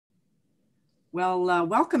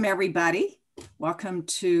Welcome everybody. Welcome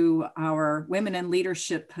to our Women in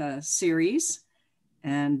Leadership series.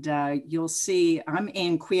 And you'll see, I'm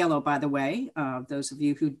Ann Quiello, by the way, those of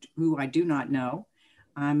you who I do not know.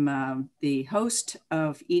 I'm the host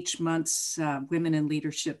of each month's Women in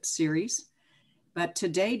Leadership series. But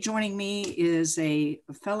today joining me is a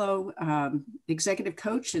fellow executive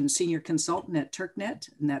coach and senior consultant at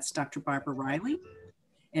TurkNet, and that's Dr. Barbara Reilly.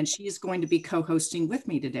 And she is going to be co-hosting with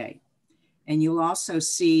me today. And you'll also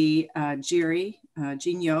see Njeri,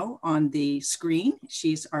 Nginyo on the screen.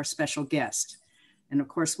 She's our special guest. And of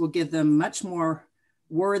course, we'll give them much more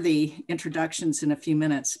worthy introductions in a few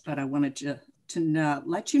minutes, but I wanted to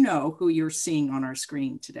let you know who you're seeing on our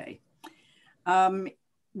screen today.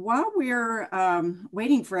 While we're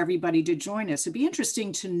waiting for everybody to join us, it'd be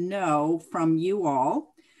interesting to know from you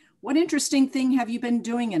all, what interesting thing have you been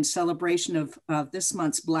doing in celebration of this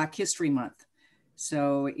month's Black History Month?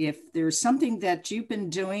 So if there's something that you've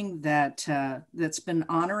been doing that, that's been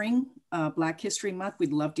honoring Black History Month,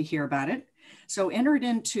 we'd love to hear about it. So enter it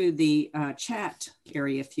into the chat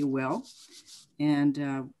area, if you will,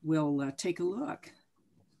 and we'll take a look.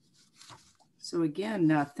 So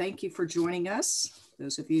again, thank you for joining us.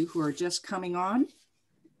 Those of you who are just coming on,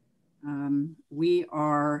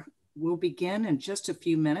 we'll begin in just a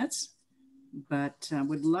few minutes. But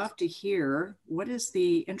would love to hear, what is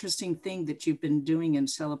the interesting thing that you've been doing in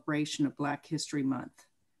celebration of Black History Month?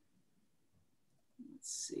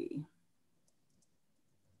 Let's see.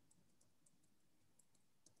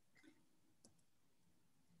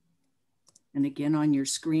 And again, on your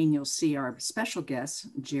screen, you'll see our special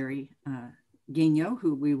guest, Njeri Nginyo,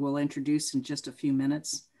 who we will introduce in just a few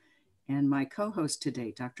minutes, and my co-host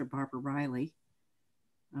today, Dr. Barbara Reilly.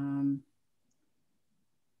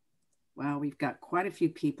 Wow, we've got quite a few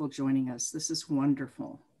people joining us. This is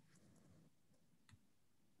wonderful.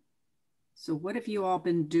 So what have you all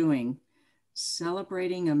been doing?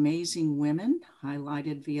 Celebrating amazing women,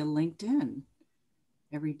 highlighted via LinkedIn.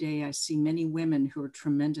 Every day I see many women who are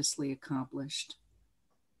tremendously accomplished.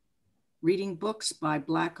 Reading books by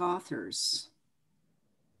Black authors.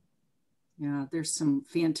 Yeah, there's some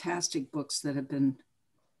fantastic books that have been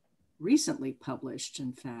recently published,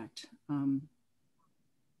 in fact.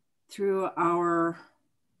 Through our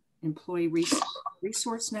employee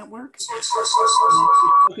resource network.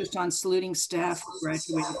 We focused on saluting staff who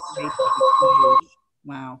graduated from ADP.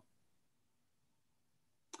 Wow.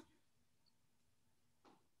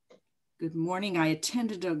 Good morning. I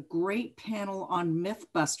attended a great panel on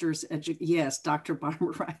Mythbusters. Yes, Dr.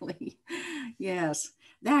 Barbara Reilly. Yes,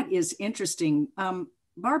 that is interesting.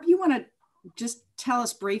 Barb, you want to just tell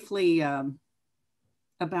us briefly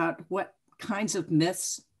about what kinds of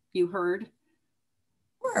myths you heard?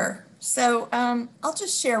 Sure. So I'll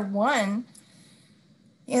just share one.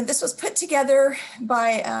 And this was put together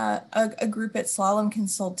by a group at Slalom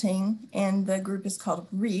Consulting, and the group is called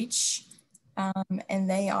REACH, and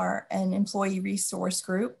they are an employee resource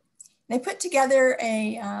group. They put together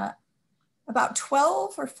about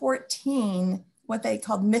 12 or 14 what they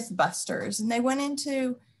called Mythbusters, and they went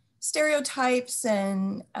into stereotypes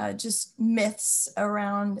and just myths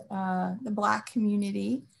around the Black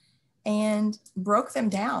community, and broke them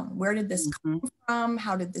down. Where did this come from?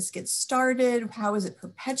 How did this get started? How is it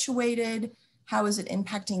perpetuated? How is it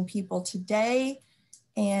impacting people today?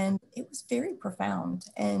 And it was very profound.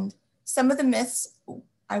 And some of the myths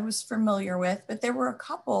I was familiar with, but there were a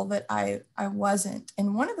couple that I wasn't.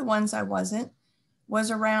 And one of the ones I wasn't was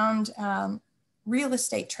around real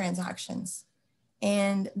estate transactions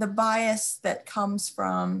and the bias that comes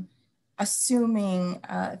from assuming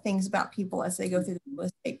things about people as they go through the real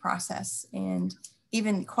estate process, and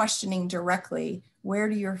even questioning directly, where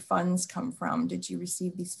do your funds come from? Did you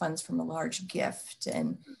receive these funds from a large gift?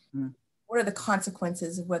 And what are the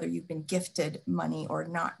consequences of whether you've been gifted money or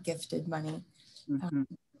not gifted money?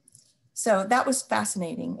 So that was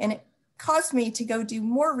fascinating. And it caused me to go do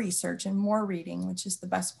more research and more reading, which is the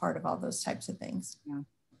best part of all those types of things. Yeah.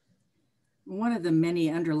 One of the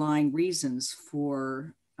many underlying reasons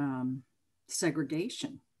for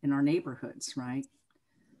segregation in our neighborhoods, right?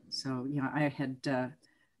 So, yeah, I had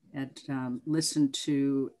listened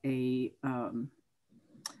to a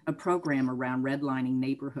program around redlining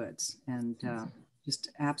neighborhoods, and just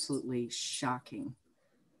absolutely shocking.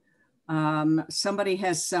 Somebody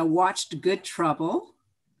has watched Good Trouble.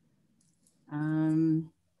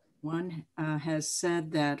 One has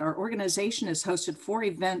said that our organization has hosted 4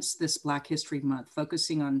 events this Black History Month,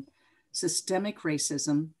 focusing on systemic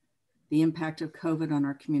racism, the impact of COVID on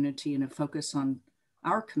our community, and a focus on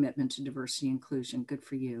our commitment to diversity and inclusion. Good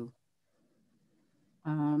for you.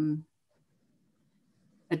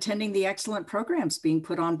 attending the excellent programs being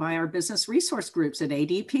put on by our business resource groups at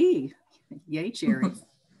ADP. Yay, Njeri.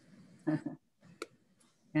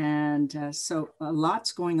 And so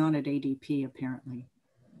lots going on at ADP apparently,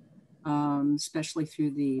 especially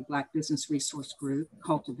through the Black Business Resource Group,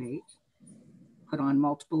 Cultivate. Put on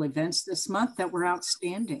multiple events this month that were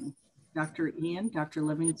outstanding. Dr. Ian, Dr.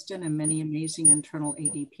 Livingston, and many amazing internal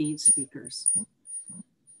ADP speakers.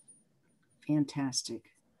 Fantastic.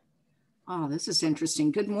 Oh, this is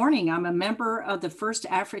interesting. Good morning. I'm a member of the first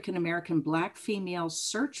African-American Black female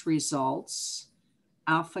search results,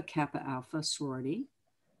 Alpha Kappa Alpha sorority,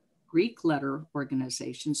 Greek letter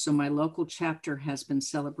organization. So my local chapter has been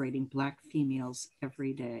celebrating Black females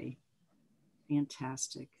every day.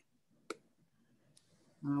 Fantastic.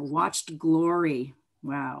 Watched Glory.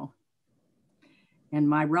 Wow. And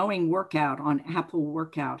my rowing workout on Apple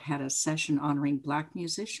Workout had a session honoring Black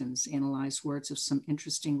musicians, analyzed words of some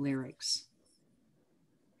interesting lyrics.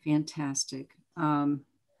 Fantastic. I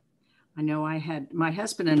know my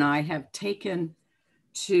husband and I have taken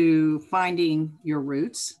to Finding Your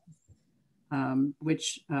Roots,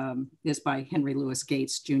 which is by Henry Louis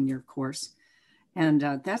Gates Jr., of course. And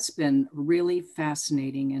that's been really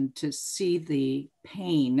fascinating, and to see the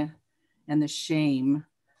pain and the shame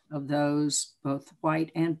of those, both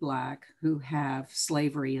white and Black, who have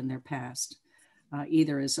slavery in their past,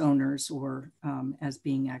 either as owners or as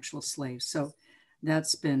being actual slaves. So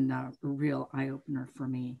that's been a real eye-opener for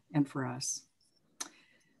me and for us.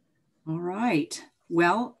 All right.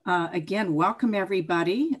 Well, again, welcome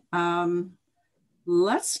everybody.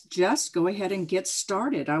 Let's just go ahead and get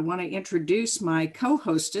started. I want to introduce my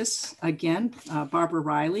co-hostess again, Barbara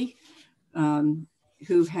Reilly,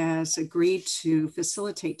 who has agreed to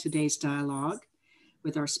facilitate today's dialogue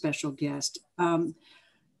with our special guest.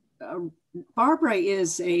 Barbara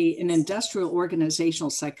is an industrial organizational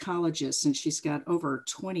psychologist, and she's got over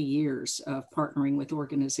 20 years of partnering with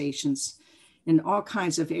organizations in all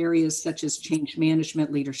kinds of areas such as change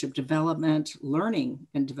management, leadership development, learning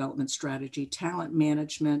and development strategy, talent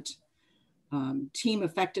management, team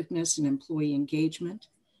effectiveness, and employee engagement.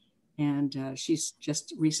 And she's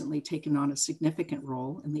just recently taken on a significant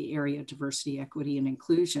role in the area of diversity, equity, and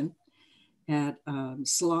inclusion at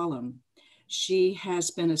Slalom. She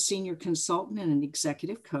has been a senior consultant and an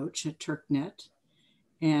executive coach at TurkNet.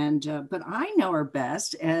 And but I know her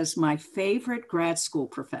best as my favorite grad school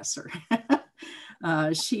professor.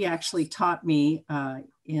 She actually taught me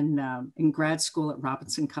in grad school at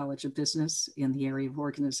Robinson College of Business in the area of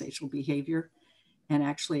organizational behavior. And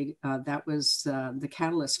actually, that was the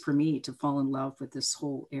catalyst for me to fall in love with this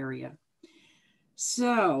whole area.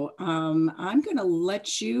 So I'm going to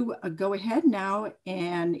let you go ahead now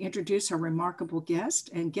and introduce our remarkable guest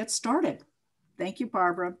and get started. Thank you,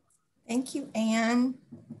 Barbara. Thank you, Anne.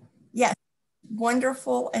 Yes,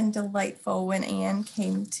 wonderful and delightful when Anne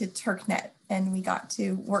came to TurkNet, and we got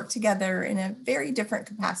to work together in a very different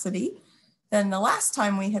capacity than the last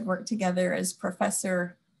time we had worked together as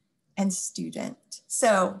professor and student.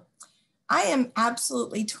 So I am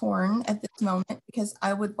absolutely torn at this moment because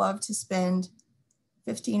I would love to spend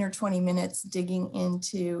 15 or 20 minutes digging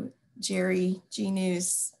into Njeri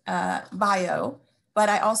Ginu's bio, but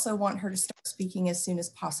I also want her to start speaking as soon as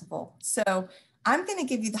possible. So I'm going to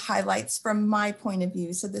give you the highlights from my point of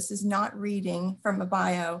view. So this is not reading from a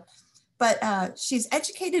bio, but she's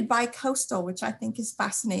educated bi-coastal, which I think is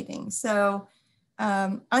fascinating. So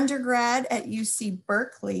undergrad at UC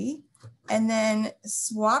Berkeley, and then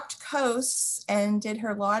swapped coasts and did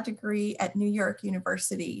her law degree at New York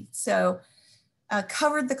University. So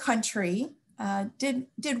covered the country, did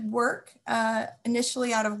work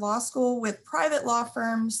initially out of law school with private law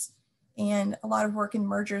firms and a lot of work in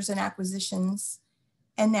mergers and acquisitions,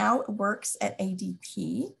 and now works at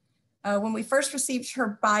ADP. When we first received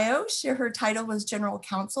her bio, her title was General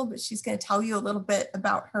Counsel, but she's going to tell you a little bit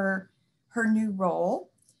about her new role.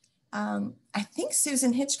 I think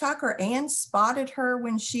Susan Hitchcock or Anne spotted her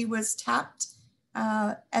when she was tapped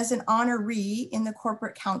as an honoree in the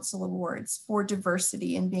Corporate Counsel Awards for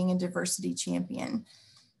diversity and being a diversity champion.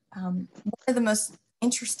 One of the most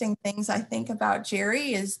interesting things I think about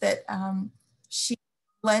Njeri is that she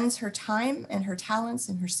lends her time and her talents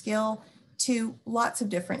and her skill to lots of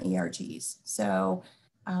different ERGs. So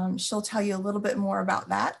she'll tell you a little bit more about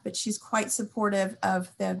that, but she's quite supportive of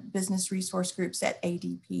the business resource groups at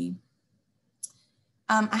ADP.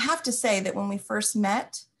 I have to say that when we first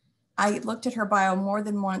met, I looked at her bio more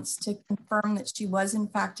than once to confirm that she was in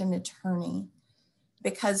fact an attorney,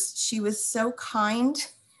 because she was so kind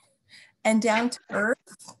and down to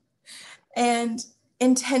earth and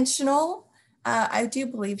intentional. I do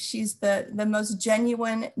believe she's the most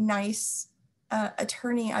genuine, nice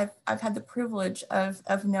attorney I've had the privilege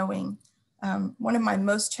of knowing. One of my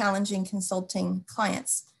most challenging consulting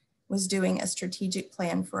clients was doing a strategic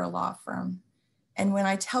plan for a law firm. And when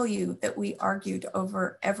I tell you that we argued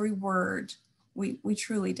over every word, we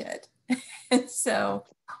truly did. And so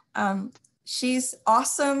she's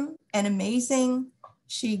awesome and amazing.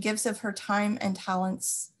 She gives of her time and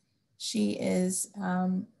talents. She is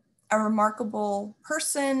a remarkable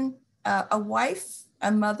person, a wife,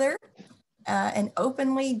 a mother, an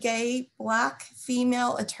openly gay Black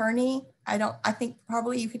female attorney. I think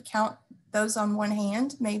probably you could count those on one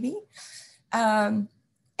hand, maybe. And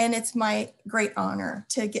it's my great honor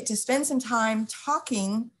to get to spend some time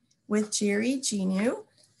talking with Njeri Nginyo.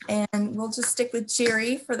 And we'll just stick with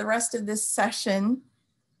Njeri for the rest of this session.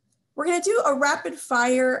 We're going to do a rapid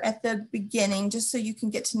fire at the beginning, just so you can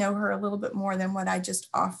get to know her a little bit more than what I just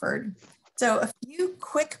offered. So a few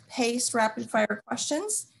quick paced rapid fire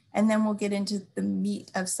questions, and then we'll get into the meat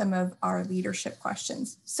of some of our leadership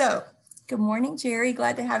questions. So good morning, Njeri.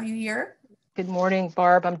 Glad to have you here. Good morning,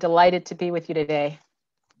 Barb. I'm delighted to be with you today.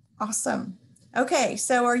 Awesome. Okay,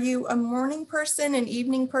 so are you a morning person, an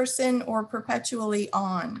evening person, or perpetually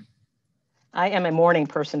on? I am a morning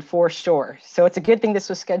person for sure. So it's a good thing this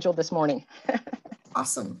was scheduled this morning.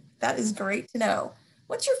 Awesome. That is great to know.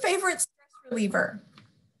 What's your favorite stress reliever?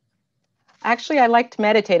 Actually, I like to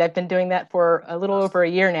meditate. I've been doing that for a little over a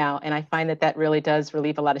year now, and I find that really does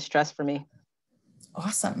relieve a lot of stress for me.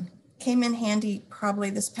 Awesome. Came in handy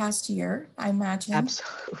probably this past year, I imagine.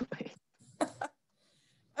 Absolutely.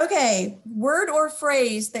 Okay, word or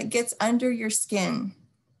phrase that gets under your skin?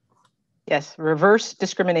 Yes, reverse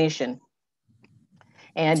discrimination.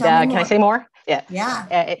 And can I say more? Yeah.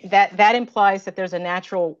 Yeah. That implies that there's a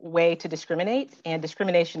natural way to discriminate, and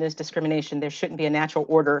discrimination is discrimination. There shouldn't be a natural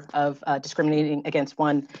order of discriminating against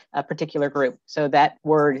one particular group. So that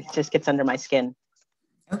word just gets under my skin.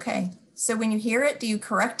 Okay. So when you hear it, do you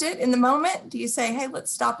correct it in the moment? Do you say, hey,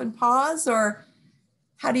 let's stop and pause? Or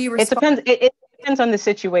how do you respond? It depends on the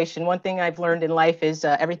situation. One thing I've learned in life is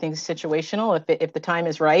everything's situational. If the time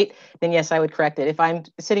is right, then yes, I would correct it. If I'm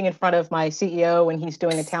sitting in front of my CEO and he's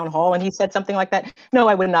doing a town hall and he said something like that, no,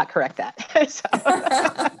 I would not correct that. So,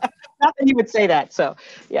 not that he would say that. So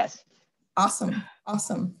yes. Awesome.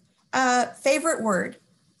 Awesome. Favorite word?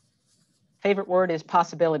 Favorite word is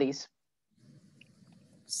possibilities.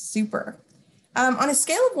 Super. On a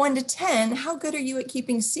scale of 1 to 10, how good are you at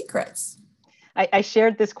keeping secrets? I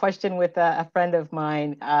shared this question with a friend of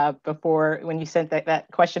mine before when you sent that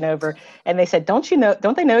question over, and they said, don't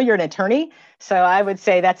they know you're an attorney? So I would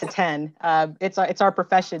say that's a 10. It's our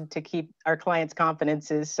profession to keep our clients'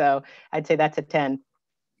 confidences. So I'd say that's a 10.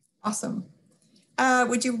 Awesome.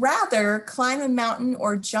 Would you rather climb a mountain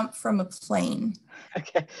or jump from a plane?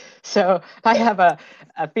 Okay. So I have a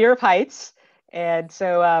fear of heights. And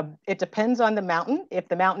so it depends on the mountain. If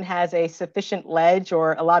the mountain has a sufficient ledge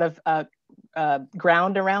or a lot of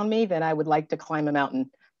ground around me, then I would like to climb a mountain.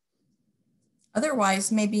 Otherwise,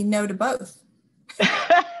 maybe no to both.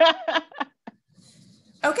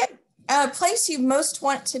 Okay. Place you most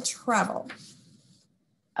want to travel?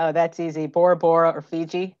 Oh, that's easy. Bora Bora or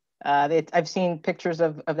Fiji. I've seen pictures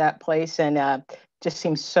of that place, and just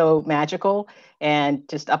seems so magical and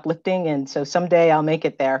just uplifting. And so someday I'll make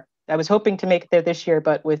it there. I was hoping to make it there this year,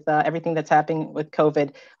 but with everything that's happening with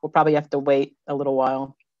COVID, we'll probably have to wait a little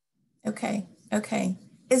while. Okay. Okay.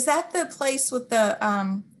 Is that the place with the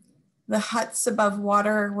huts above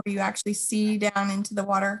water where you actually see down into the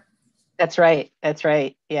water? That's right. That's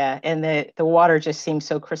right. Yeah. And the water just seems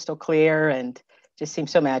so crystal clear and just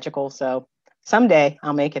seems so magical. So someday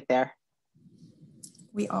I'll make it there.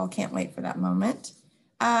 We all can't wait for that moment.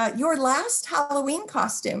 Your last Halloween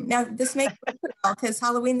costume. Now, this makes sense because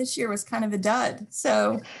Halloween this year was kind of a dud.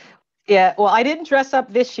 So, yeah, well, I didn't dress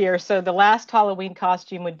up this year. So the last Halloween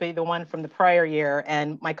costume would be the one from the prior year.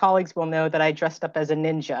 And my colleagues will know that I dressed up as a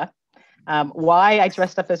ninja. Why I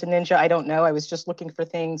dressed up as a ninja, I don't know. I was just looking for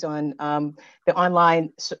things on the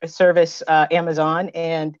online service, Amazon,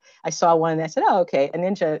 and I saw one and I said, oh, okay, a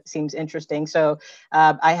ninja seems interesting. So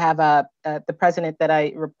I have the president that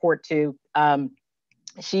I report to.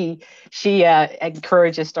 She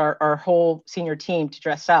encourages our whole senior team to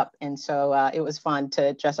dress up. And so it was fun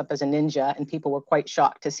to dress up as a ninja, and people were quite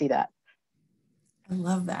shocked to see that. I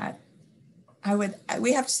love that.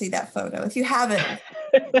 We have to see that photo. If you haven't,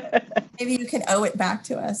 maybe you can owe it back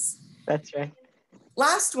to us. That's right.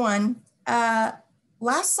 Last one,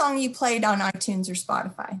 last song you played on iTunes or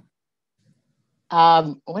Spotify?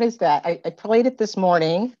 What is that? I played it this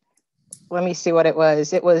morning. Let me see what it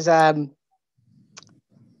was. It was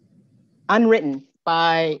Unwritten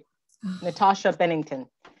by Natasha Bennington.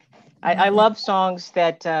 I love songs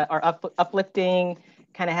that are uplifting,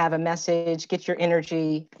 kind of have a message, get your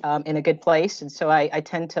energy in a good place. And so I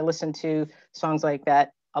tend to listen to songs like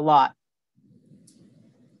that a lot.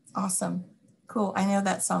 Awesome. Cool. I know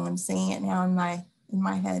that song. I'm singing it now in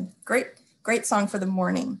my head. Great song for the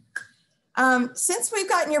morning. Since we've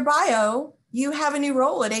gotten your bio, you have a new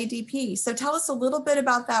role at ADP. So tell us a little bit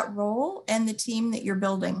about that role and the team that you're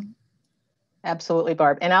building. Absolutely,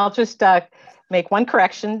 Barb. And I'll just make one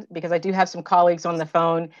correction, because I do have some colleagues on the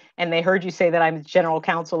phone and they heard you say that I'm the general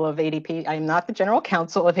counsel of ADP. I'm not the general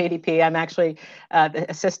counsel of ADP. I'm actually the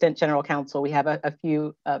assistant general counsel. We have a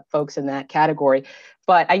few folks in that category.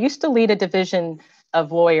 But I used to lead a division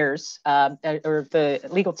of lawyers, or the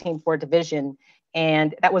legal team for a division.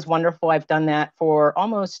 And that was wonderful. I've done that for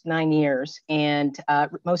almost 9 years. And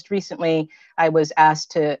most recently, I was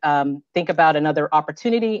asked to think about another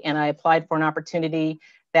opportunity, and I applied for an opportunity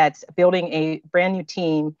that's building a brand new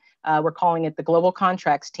team. We're calling it the Global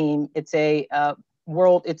Contracts Team. It's a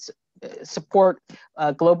global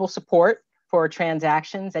support for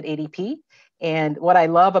transactions at ADP. And what I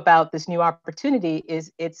love about this new opportunity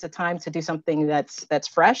is it's a time to do something that's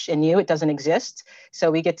fresh and new. It doesn't exist.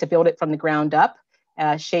 So we get to build it from the ground up,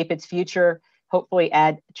 shape its future, hopefully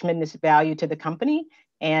add tremendous value to the company.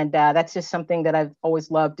 And that's just something that I've always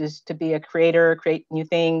loved, is to be a creator, create new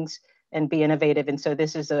things, and be innovative. And so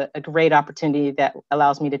this is a great opportunity that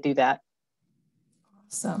allows me to do that.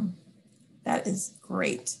 Awesome. That is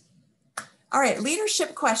great. All right,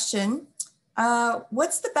 leadership question.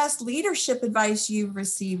 What's the best leadership advice you've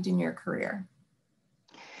received in your career?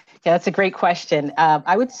 Yeah, that's a great question.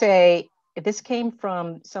 I would say this came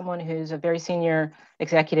from someone who's a very senior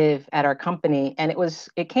executive at our company, and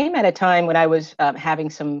it came at a time when I was having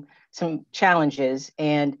some challenges,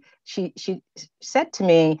 and she said to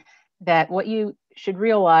me that what you should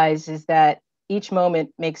realize is that each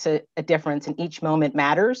moment makes a difference, and each moment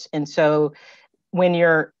matters. And so when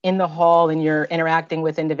you're in the hall and you're interacting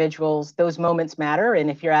with individuals, those moments matter. And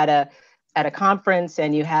if you're at a conference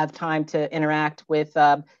and you have time to interact with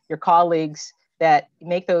your colleagues, that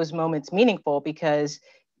make those moments meaningful, because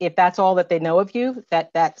if that's all that they know of you,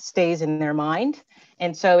 that stays in their mind.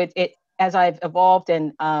 And so it as I've evolved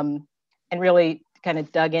and really kind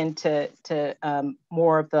of dug into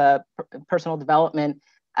more of the personal development,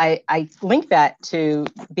 I link that to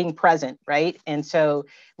being present, right? And so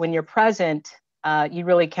when you're present, you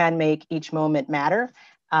really can make each moment matter.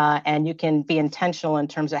 And you can be intentional in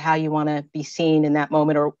terms of how you want to be seen in that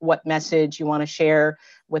moment, or what message you want to share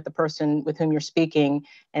with the person with whom you're speaking.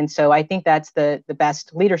 And so I think that's the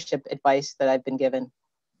best leadership advice that I've been given.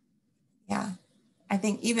 Yeah. I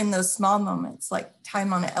think even those small moments, like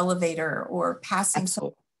time on an elevator or passing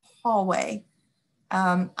some hallway.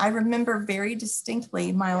 I remember very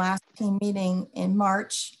distinctly my last team meeting in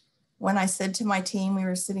March, when I said to my team, we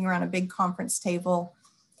were sitting around a big conference table,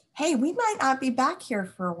 hey, we might not be back here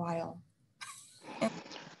for a while.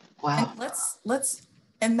 Wow. And let's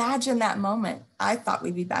imagine that moment. I thought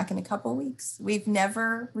we'd be back in a couple of weeks. We've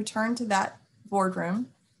never returned to that boardroom,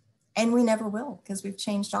 and we never will, because we've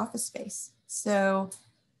changed office space. So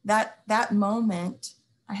that moment,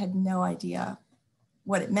 I had no idea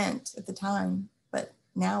what it meant at the time. But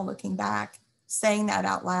now looking back, saying that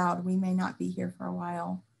out loud, we may not be here for a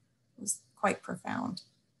while, was quite profound.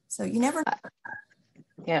 So you never know.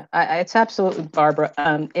 Yeah, it's absolutely, Barbara.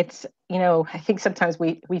 It's, I think sometimes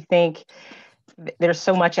we think there's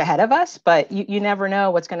so much ahead of us, but you never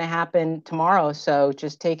know what's going to happen tomorrow. So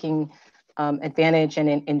just taking advantage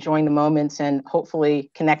and enjoying the moments, and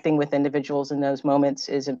hopefully connecting with individuals in those moments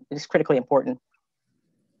is critically important.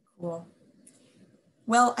 Cool.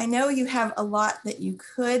 Well, I know you have a lot that you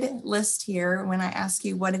could list here when I ask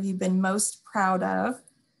you what have you been most proud of,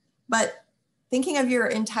 but thinking of your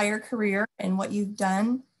entire career and what you've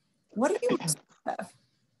done, what are you most proud of?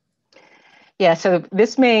 Yeah, so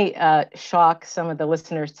this may shock some of the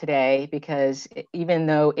listeners today, because even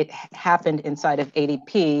though it happened inside of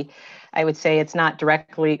ADP, I would say it's not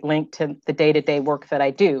directly linked to the day-to-day work that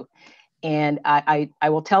I do. And I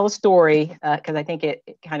will tell a story because I think it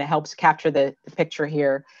kind of helps capture the picture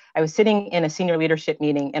here. I was sitting in a senior leadership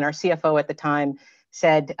meeting, and our CFO at the time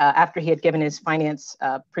said, after he had given his finance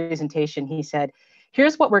presentation, he said,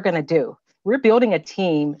 here's what we're going to do. We're building a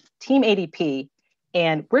team ADP,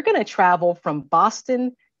 and we're going to travel from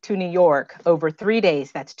Boston to New York over 3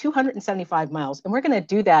 days. That's 275 miles. And we're going to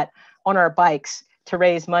do that on our bikes to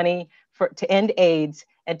raise money to end AIDS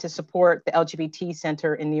and to support the LGBT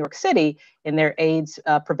Center in New York City in their AIDS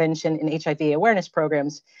prevention and HIV awareness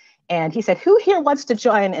programs. And he said, who here wants to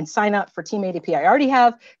join and sign up for Team ADP? I already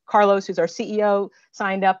have Carlos, who's our CEO,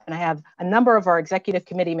 signed up, and I have a number of our executive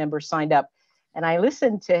committee members signed up. And I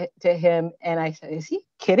listened to him and I said, is he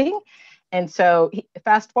kidding? And so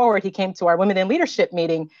fast forward, he came to our Women in Leadership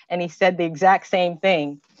meeting and he said the exact same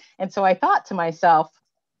thing. And so I thought to myself,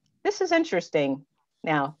 this is interesting.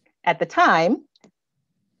 Now, at the time,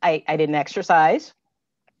 I didn't exercise.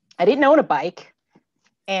 I didn't own a bike.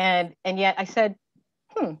 And yet I said,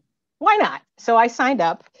 why not? So I signed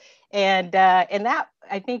up. And that,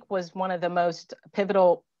 I think, was one of the most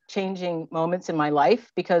pivotal changing moments in my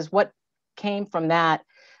life, because what came from that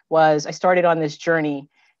was I started on this journey.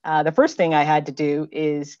 The first thing I had to do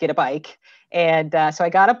is get a bike. And so I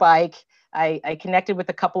got a bike. I connected with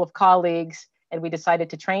a couple of colleagues and we decided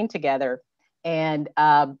to train together. And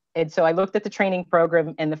so I looked at the training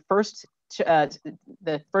program, and the first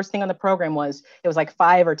thing on the program was, it was like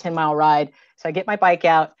 5 or 10 mile ride. So I get my bike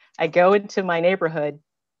out, I go into my neighborhood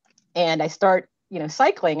and I start,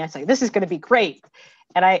 cycling. I say, this is going to be great.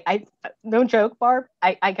 And I no joke, Barb,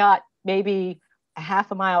 I got maybe a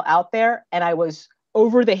half a mile out there and I was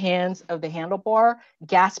over the hands of the handlebar,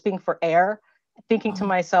 gasping for air, thinking to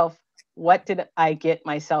myself, what did I get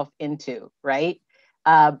myself into, right?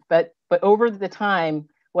 But over the time,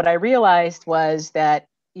 what I realized was that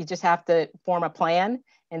you just have to form a plan.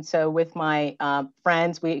 And so with my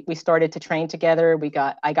friends, we started to train together.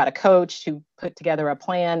 I got a coach who put together a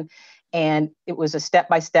plan, and it was a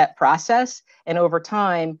step-by-step process. And over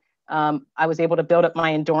time, I was able to build up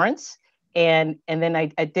my endurance. And then I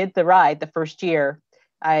did the ride the first year.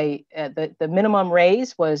 The minimum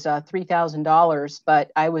raise was $3,000,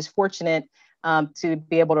 but I was fortunate to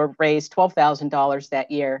be able to raise $12,000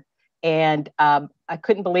 that year. And I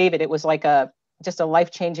couldn't believe it. It was like just a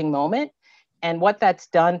life-changing moment. And what that's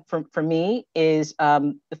done for me is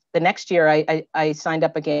the next year I signed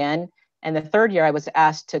up again. And the third year I was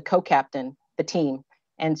asked to co-captain the team.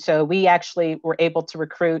 And so we actually were able to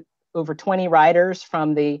recruit over 20 riders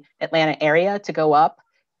from the Atlanta area to go up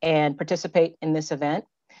and participate in this event.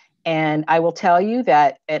 And I will tell you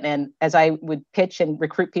that, and as I would pitch and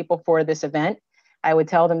recruit people for this event, I would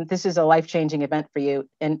tell them, this is a life-changing event for you.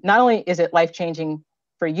 And not only is it life-changing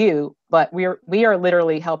for you, but we are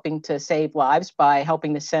literally helping to save lives by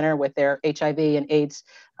helping the center with their HIV and AIDS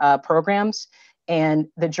programs. And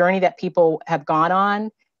the journey that people have gone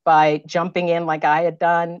on by jumping in like I had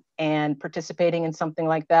done and participating in something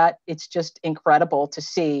like that, it's just incredible to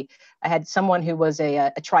see. I had someone who was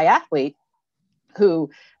a triathlete who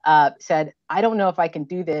said, I don't know if I can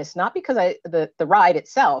do this, not because the ride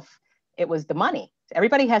itself, it was the money.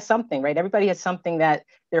 Everybody has something, right? Everybody has something that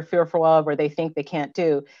they're fearful of or they think they can't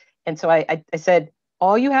do. And so I said,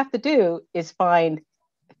 all you have to do is find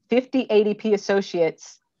 50 ADP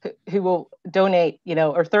associates who will donate,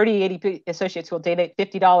 or 30 ADP associates who will donate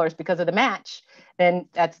 $50 because of the match, then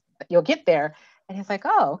you'll get there. And he's like,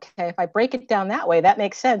 oh, okay, if I break it down that way, that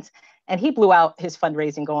makes sense. And he blew out his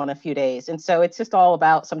fundraising goal in a few days. And so it's just all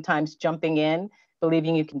about sometimes jumping in,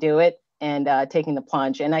 believing you can do it, and taking the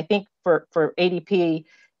plunge. And I think for ADP,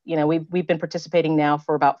 we've been participating now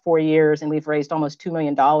for about 4 years, and we've raised almost $2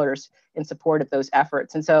 million in support of those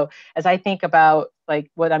efforts. And so as I think about like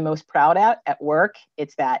what I'm most proud at work,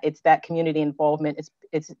 it's that community involvement.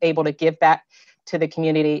 It's able to give back to the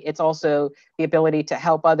community. It's also the ability to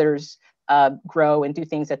help others grow and do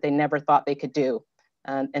things that they never thought they could do.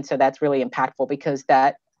 And so that's really impactful, because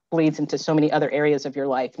that bleeds into so many other areas of your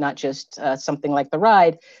life, not just something like the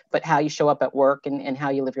ride, but how you show up at work and how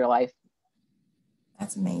you live your life.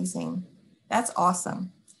 That's amazing. That's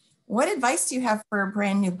awesome. What advice do you have for a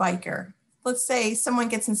brand new biker? Let's say someone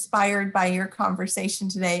gets inspired by your conversation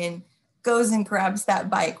today and goes and grabs that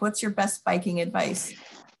bike. What's your best biking advice?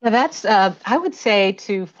 Now that's, I would say,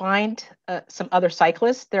 to find some other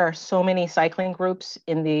cyclists. There are so many cycling groups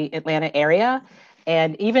in the Atlanta area.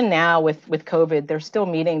 And even now with COVID, they're still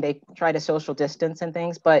meeting. They try to social distance and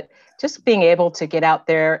things, but just being able to get out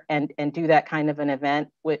there and do that kind of an event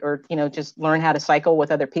or just learn how to cycle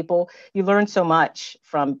with other people. You learn so much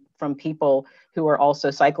from people who are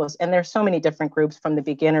also cyclists. And there's so many different groups, from the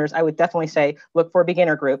beginners. I would definitely say, look for a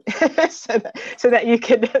beginner group so that you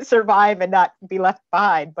can survive and not be left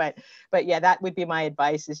behind. But yeah, that would be my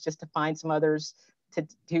advice, is just to find some others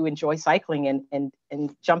to enjoy cycling and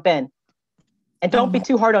jump in. And don't be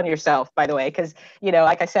too hard on yourself, by the way, because,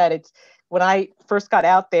 like I said, it's when I first got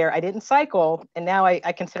out there, I didn't cycle. And now I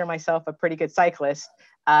consider myself a pretty good cyclist.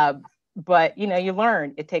 But, you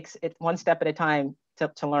learn. It takes it one step at a time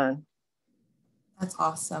to learn. That's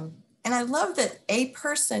awesome. And I love that a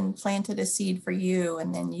person planted a seed for you,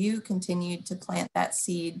 and then you continued to plant that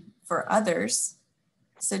seed for others.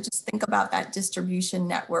 So just think about that distribution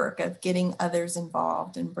network of getting others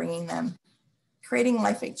involved and bringing them, creating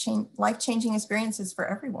life-changing experiences for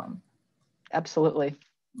everyone. Absolutely.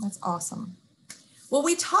 That's awesome. Well,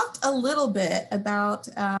 we talked a little bit about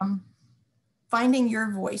finding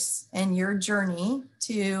your voice and your journey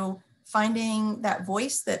to finding that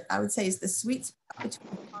voice that I would say is the sweet spot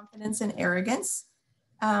between confidence and arrogance.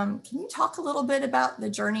 Can you talk a little bit about the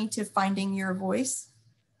journey to finding your voice?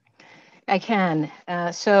 I can.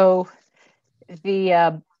 I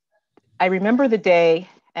remember the day,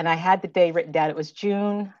 and I had the day written down. It was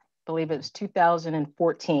June, I believe it was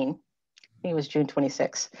 2014. I think it was June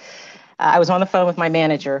 26th. I was on the phone with my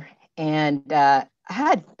manager, and I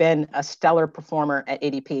had been a stellar performer at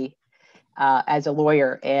ADP as a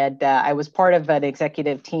lawyer, and I was part of an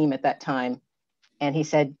executive team at that time. And he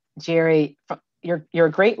said, "Njeri, you're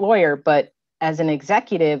a great lawyer, but as an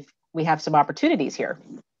executive, we have some opportunities here."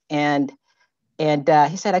 And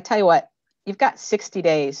he said, "I tell you what, you've got 60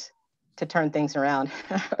 days to turn things around."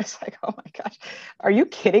 I was like, "Oh my gosh, are you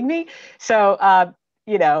kidding me?" So,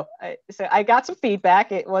 so I got some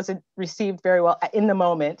feedback. It wasn't received very well in the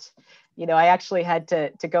moment. I actually had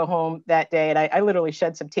to go home that day, and I literally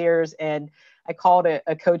shed some tears. And I called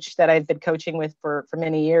a coach that I've been coaching with for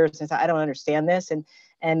many years and said, "I don't understand this." And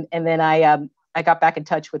then I got back in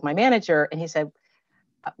touch with my manager, and he said,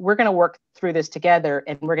 "We're going to work through this together,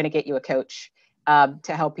 and we're going to get you a coach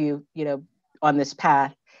to help you, on this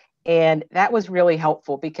path." And that was really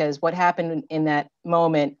helpful, because what happened in that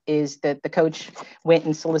moment is that the coach went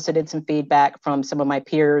and solicited some feedback from some of my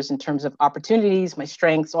peers in terms of opportunities, my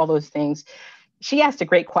strengths, all those things. She asked a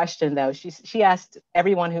great question, though. She asked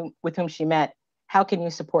everyone with whom she met, "How can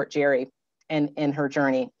you support Njeri in her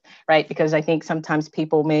journey?" Right? Because I think sometimes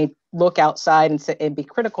people may look outside and be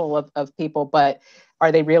critical of people, but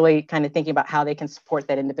are they really kind of thinking about how they can support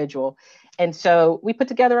that individual? And so we put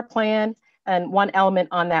together a plan. And one element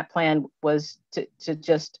on that plan was to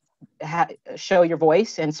just show your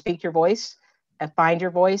voice and speak your voice, find your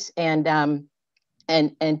voice, and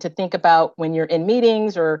to think about when you're in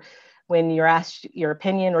meetings or when you're asked your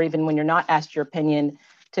opinion, or even when you're not asked your opinion,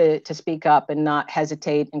 to speak up and not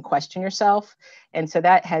hesitate and question yourself. And so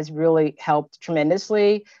that has really helped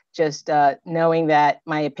tremendously, just knowing that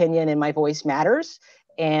my opinion and my voice matters,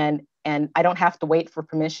 and I don't have to wait for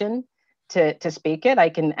permission to speak it. I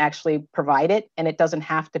can actually provide it, and it doesn't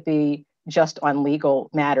have to be just on legal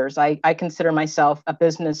matters. I consider myself a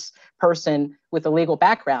business person with a legal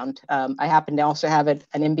background. I happen to also have an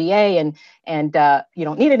MBA, and you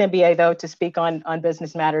don't need an MBA though to speak on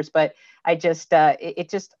business matters. But I just I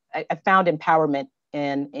found empowerment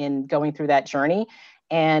in going through that journey,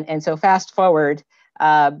 and so fast forward.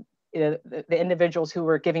 The individuals who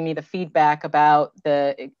were giving me the feedback about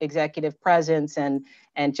the executive presence and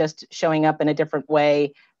just showing up in a different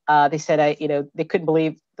way, they said they couldn't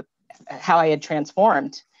believe how I had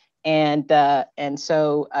transformed, and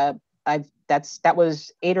so that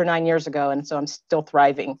was 8 or 9 years ago, and so I'm still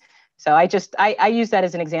thriving. So I use that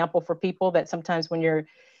as an example for people, that sometimes when you're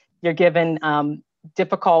given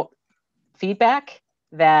difficult feedback,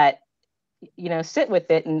 that sit with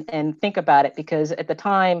it and think about it, because at the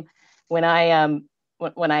time, when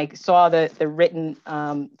I saw the written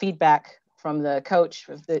feedback from the coach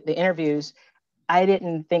of the interviews, I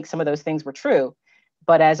didn't think some of those things were true.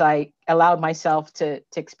 But as I allowed myself to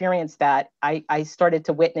experience that, I started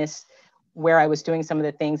to witness where I was doing some of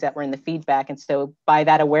the things that were in the feedback. And so by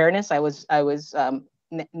that awareness, I was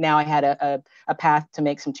now I had a path to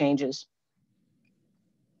make some changes.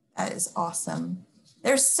 That is awesome.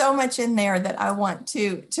 There's so much in there that I want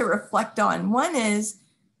to reflect on. One is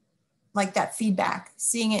like that feedback,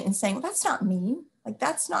 seeing it and saying, well, that's not me. Like,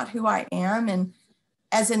 that's not who I am. And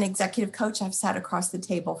as an executive coach, I've sat across the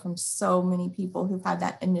table from so many people who've had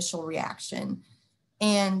that initial reaction.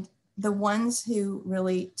 And the ones who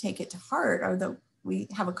really take it to heart are we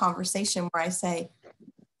have a conversation where I say,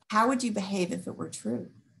 how would you behave if it were true?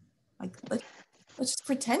 Like, let's just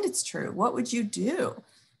pretend it's true. What would you do?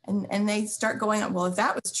 And they start going on, well, if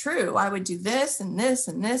that was true, I would do this and this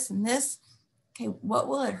and this and this. Okay, what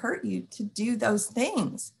will it hurt you to do those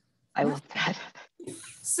things? I love that.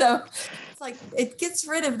 So it's like, it gets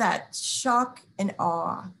rid of that shock and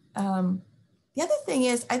awe. The other thing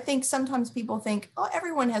is, I think sometimes people think, oh,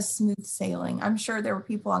 everyone has smooth sailing. I'm sure there were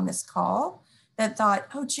people on this call that thought,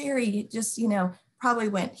 oh, Njeri just, probably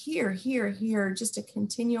went here, here, here, just a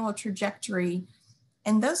continual trajectory.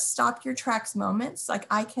 And those stop your tracks moments. Like,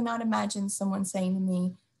 I cannot imagine someone saying to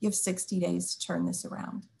me, you have 60 days to turn this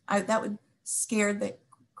around. That would scare the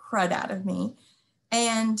crud out of me.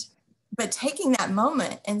 But taking that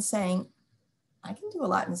moment and saying, I can do a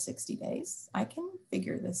lot in 60 days. I can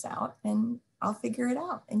figure this out, and I'll figure it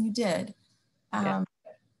out. And you did. And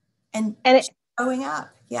showing up.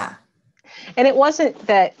 Yeah. And it wasn't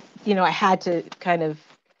that, I had to kind of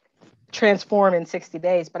transform in 60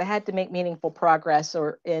 days, but I had to make meaningful progress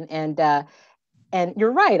and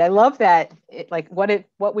you're right. I love that.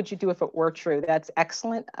 What would you do if it were true? That's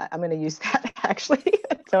excellent. I'm going to use that actually.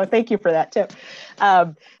 So thank you for that too.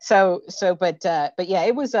 But yeah,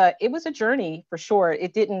 it was a journey for sure.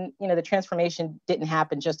 It didn't, the transformation didn't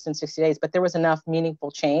happen just in 60 days, but there was enough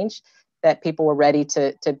meaningful change that people were ready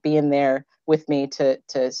to be in there with me to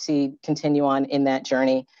continue on in that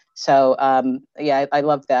journey. So yeah, I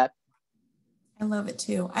love that. I love it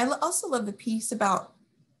too. I also love the piece about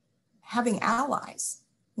having allies,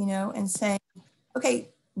 and saying, okay,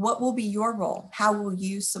 what will be your role? How will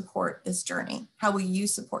you support this journey? How will you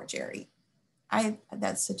support Njeri?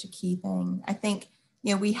 That's such a key thing. I think,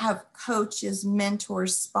 we have coaches,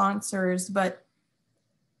 mentors, sponsors, but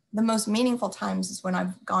the most meaningful times is when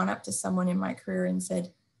I've gone up to someone in my career and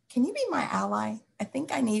said, can you be my ally? I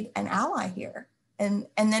think I need an ally here. And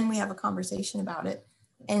then we have a conversation about it.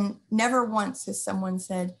 And never once has someone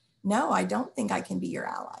said, no, I don't think I can be your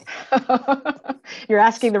ally. You're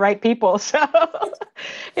asking the right people. So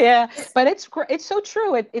yeah, but it's so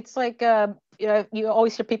true. It's like, you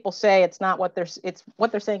always hear people say it's what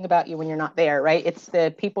they're saying about you when you're not there, right? It's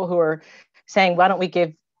the people who are saying, why don't we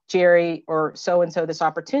give Njeri or so-and-so this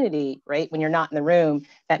opportunity, right? When you're not in the room,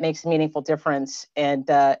 that makes a meaningful difference. And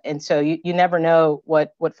so you never know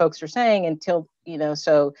what folks are saying until,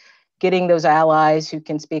 so getting those allies who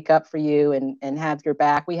can speak up for you and have your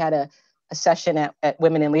back. We had a session at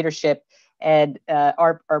Women in Leadership, and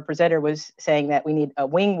our presenter was saying that we need a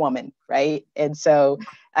wing woman, right? And so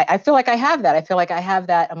I feel like I have that. I feel like I have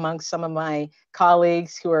that amongst some of my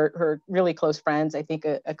colleagues who are really close friends. I think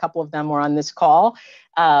a couple of them were on this call,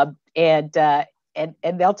 and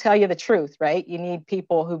they'll tell you the truth, right? You need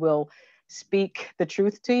people who will speak the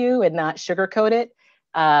truth to you and not sugarcoat it,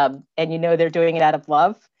 and they're doing it out of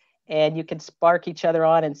love. And you can spark each other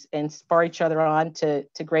on and spur each other on to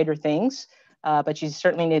greater things. But you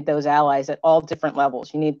certainly need those allies at all different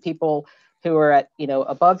levels. You need people who are at,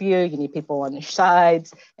 above you. You need people on your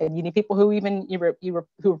sides, and you need people who even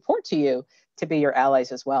who report to you to be your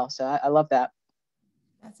allies as well. So I love that.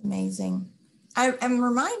 That's amazing. I'm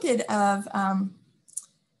reminded of,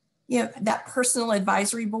 that personal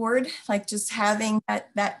advisory board, like just having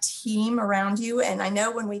that team around you. And I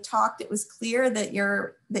know when we talked, it was clear that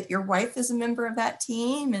your wife is a member of that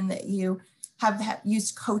team, and that you have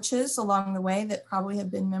used coaches along the way that probably have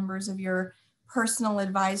been members of your personal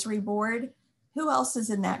advisory board. Who else is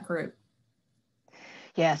in that group?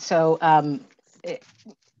 Yeah, so I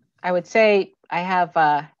would say I have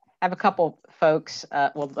a couple folks.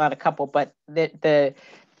 Well, not a couple, but the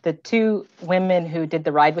two women who did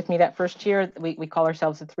the ride with me that first year, we call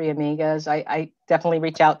ourselves the Three Amigas. I definitely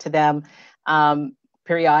reach out to them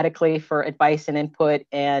periodically for advice and input,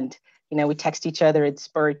 and we text each other and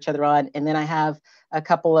spur each other on. And then I have a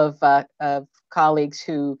couple of colleagues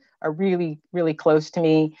who are really, really close to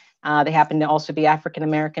me. They happen to also be African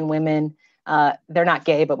American women. They're not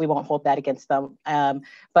gay, but we won't hold that against them.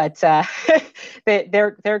 But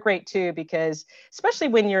they're great too, because especially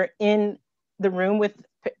when you're in the room with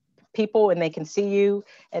people and they can see you,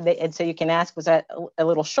 and so you can ask, was that a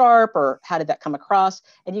little sharp, or how did that come across?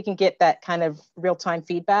 And you can get that kind of real-time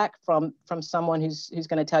feedback from someone who's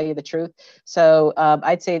going to tell you the truth. So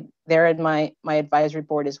I'd say they're in my advisory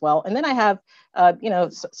board as well. And then I have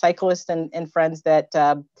cyclists and friends that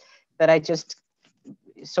I just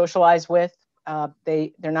socialize with.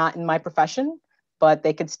 They're not in my profession, but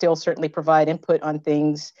they could still certainly provide input on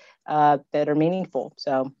things that are meaningful.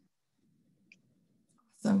 So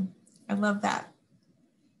awesome. I love that.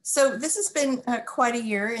 So this has been quite a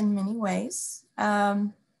year in many ways.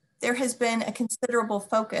 There has been a considerable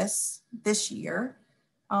focus this year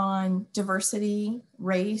on diversity,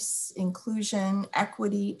 race, inclusion,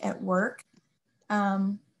 equity at work.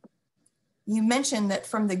 You mentioned that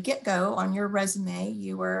from the get-go on your resume,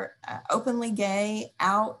 you were openly gay,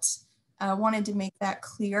 out, wanted to make that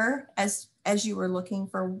clear as you were looking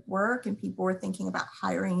for work and people were thinking about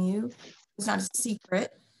hiring you. It's not a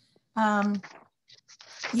secret.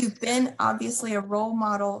 You've been obviously a role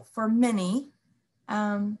model for many,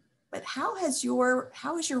 but how is your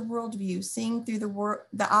worldview, seeing through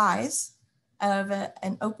the eyes of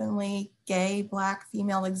an openly gay Black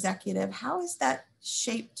female executive, how has that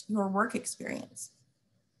shaped your work experience?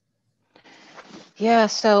 Yeah,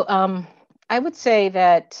 so I would say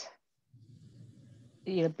that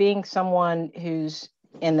being someone who's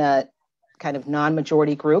in a kind of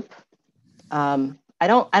non-majority group, I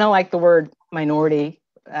don't like the word minority.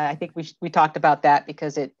 I think we talked about that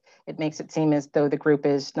because it makes it seem as though the group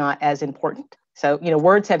is not as important. So,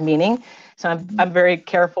 words have meaning. So I'm very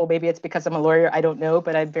careful. Maybe it's because I'm a lawyer. I don't know,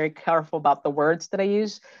 but I'm very careful about the words that I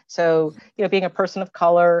use. So, being a person of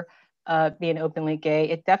color, being openly gay,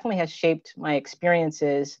 it definitely has shaped my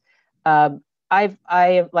experiences. I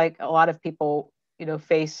like a lot of people,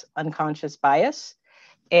 face unconscious bias,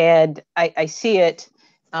 and I see it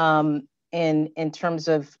in terms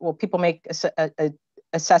of, well, people make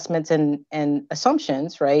assessments and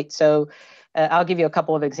assumptions, right? So I'll give you a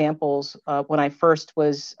couple of examples. When I first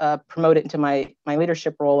was promoted into my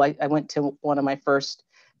leadership role, I went to one of my first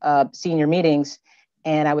senior meetings,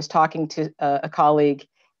 and I was talking to a colleague,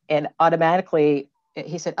 and automatically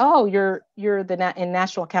he said, "Oh, you're in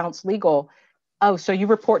national accounts legal. Oh, so you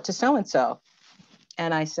report to so and so."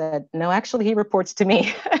 And I said, "No, actually, he reports to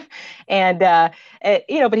me." And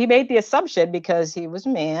but he made the assumption because he was a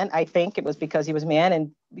man. I think it was because he was a man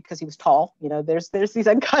and because he was tall. There's these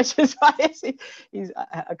unconscious bias. He's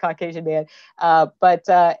a Caucasian man. And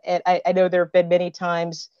I know there have been many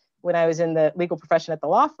times when I was in the legal profession at the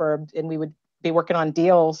law firm, and we would be working on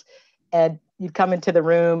deals, and you'd come into the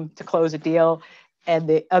room to close a deal, and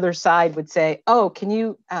the other side would say, "Oh, can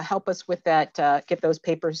you help us with that, get those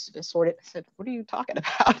papers sorted?" I said, "What are you talking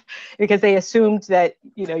about?" Because they assumed that,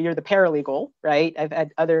 you're the paralegal, right? I've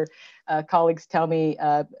had other colleagues tell me,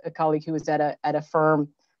 a colleague who was at a firm,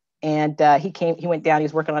 and he went down, he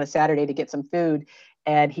was working on a Saturday to get some food,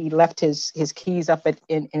 and he left his keys up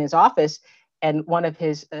in his office, and one of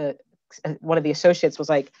the associates was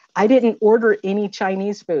like, "I didn't order any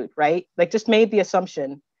Chinese food," right? Like, just made the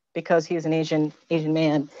assumption because he's an Asian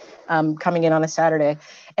man coming in on a Saturday.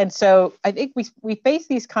 And so I think we face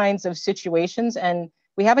these kinds of situations, and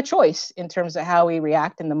we have a choice in terms of how we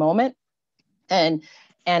react in the moment. And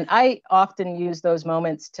I often use those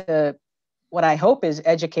moments to, what I hope is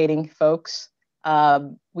educating folks.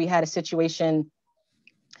 We had a situation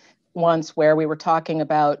once where we were talking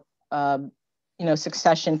about,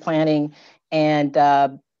 succession planning, and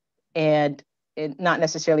not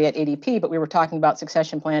necessarily at ADP, but we were talking about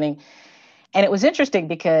succession planning. And it was interesting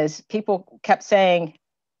because people kept saying,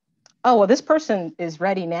 "Oh, well, this person is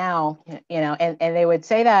ready now," and they would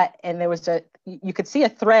say that. And you could see a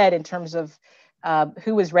thread in terms of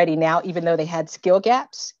who was ready now, even though they had skill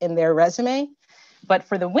gaps in their resume. But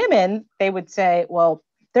for the women, they would say, "Well,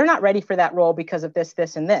 they're not ready for that role because of this,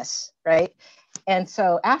 this, and this," right? And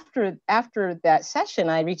so after that session,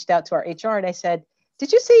 I reached out to our HR and I said,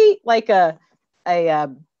 "Did you see like a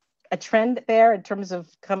trend there in terms of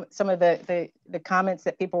some of the comments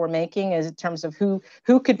that people were making, as in terms of who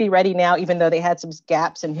could be ready now, even though they had some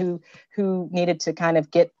gaps, and who needed to kind of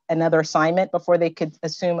get another assignment before they could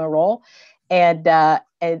assume a role?" And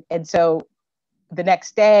so the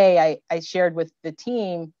next day I shared with the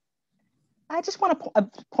team, I just want to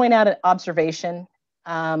point out an observation.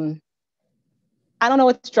 I don't know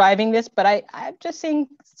what's driving this, but I'm just seeing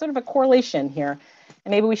sort of a correlation here,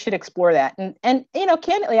 and maybe we should explore that. And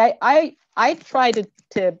candidly, I try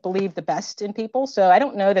to believe the best in people, so I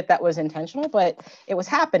don't know that was intentional, but it was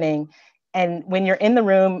happening. And when you're in the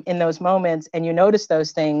room in those moments and you notice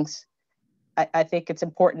those things, I think it's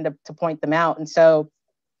important to point them out. And so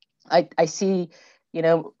I see,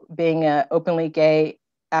 being an openly gay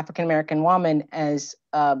African American woman as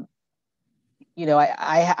I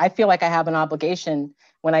feel like I have an obligation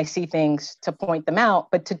when I see things to point them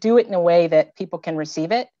out, but to do it in a way that people can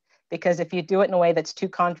receive it. Because if you do it in a way that's too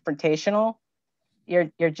confrontational,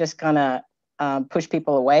 you're just gonna push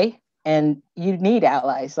people away. And you need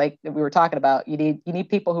allies, like we were talking about. You need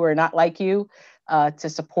people who are not like you to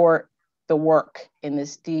support the work in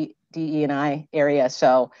this DE&I area.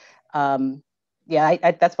 So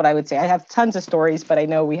that's what I would say. I have tons of stories, but I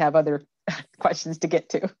know we have other questions to get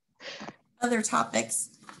to. Other topics.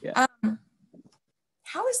 Yeah.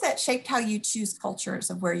 How has that shaped how you choose cultures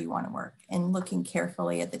of where you want to work, and looking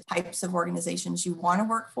carefully at the types of organizations you want to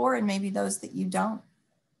work for and maybe those that you don't?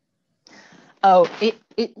 Oh,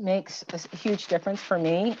 it makes a huge difference for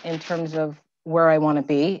me in terms of where I want to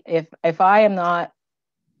be. If I am not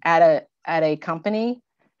at a company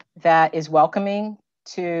that is welcoming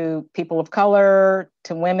to people of color,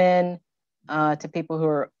 to women, to people who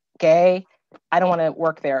are gay, I don't want to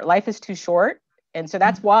work there. Life is too short. And so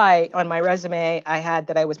that's why on my resume, I had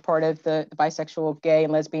that I was part of the Bisexual, Gay,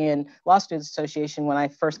 and Lesbian Law Students Association when I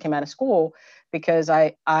first came out of school, because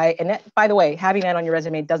and that, by the way, having that on your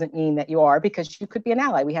resume doesn't mean that you are, because you could be an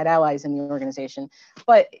ally. We had allies in the organization,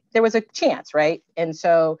 but there was a chance, right? And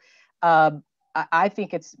so I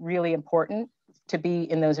think it's really important to be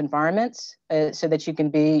in those environments so that you can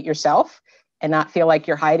be yourself and not feel like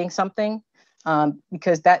you're hiding something,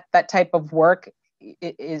 because that type of work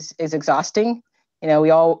is exhausting. You know,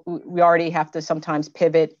 we already have to sometimes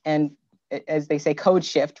pivot and, as they say, code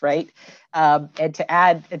shift, right? And to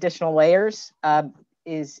add additional layers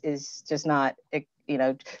is just not, you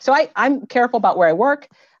know. So I'm careful about where I work.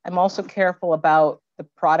 I'm also careful about the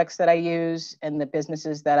products that I use and the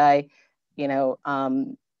businesses that I, you know,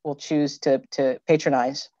 will choose to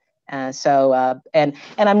patronize. And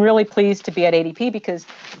I'm really pleased to be at ADP because,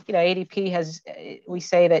 you know, ADP has, we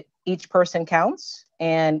say that each person counts,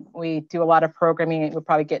 and we do a lot of programming, and we'll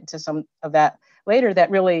probably get into some of that later, that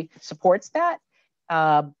really supports that.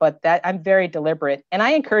 But that I'm very deliberate, and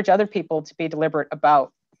I encourage other people to be deliberate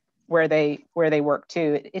about where they work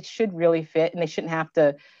too. It should really fit, and they shouldn't have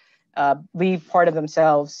to leave part of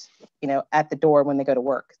themselves, you know, at the door when they go to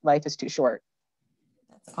work. Life is too short.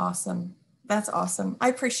 That's awesome. That's awesome. I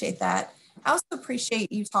appreciate that. I also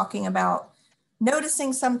appreciate you talking about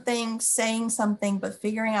noticing something, saying something, but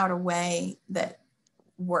figuring out a way that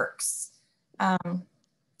works.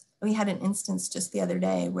 We had an instance just the other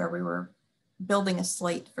day where we were building a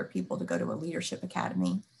slate for people to go to a leadership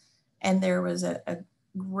academy. And there was a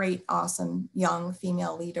great, awesome young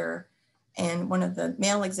female leader. And one of the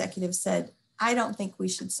male executives said, I don't think we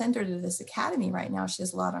should send her to this academy right now. She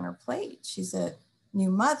has a lot on her plate. She's a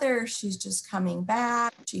new mother. She's just coming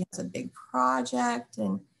back. She has a big project.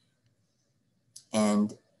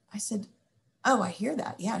 And I said, oh, I hear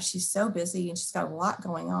that. Yeah, she's so busy and she's got a lot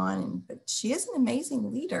going on. But she is an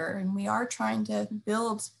amazing leader. And we are trying to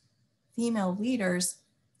build female leaders.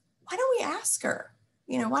 Why don't we ask her?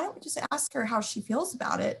 You know, why don't we just ask her how she feels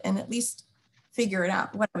about it and at least figure it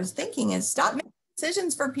out? What I was thinking is stop making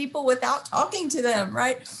decisions for people without talking to them,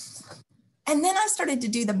 right? And then I started to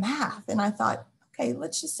do the math and I thought, okay,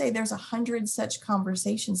 let's just say there's 100 such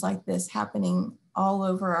conversations like this happening all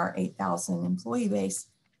over our 8,000 employee base.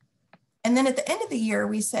 And then at the end of the year,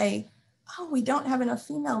 we say, oh, we don't have enough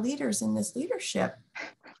female leaders in this leadership,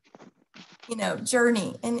 you know,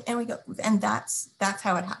 journey. And we go, and that's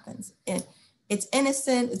how it happens. It's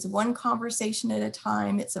innocent. It's one conversation at a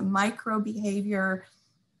time. It's a micro behavior.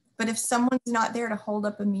 But if someone's not there to hold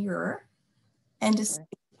up a mirror and to say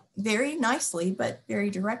very nicely, but very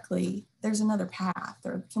directly, there's another path,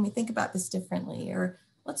 or can we think about this differently? Or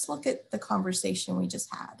let's look at the conversation we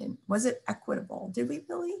just had. And was it equitable? Did we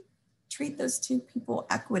really treat those two people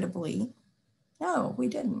equitably? No, we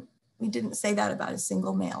didn't. We didn't say that about a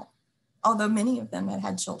single male, although many of them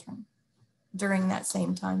had children during that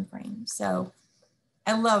same time frame. So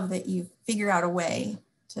I love that you figure out a way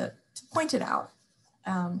to point it out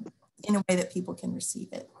in a way that people can receive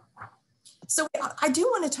it. So I do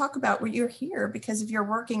want to talk about what you're here because of your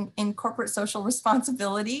working in corporate social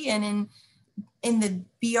responsibility and in the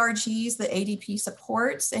BRGs that ADP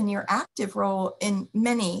supports and your active role in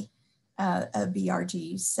many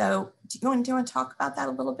BRGs. So do you want to talk about that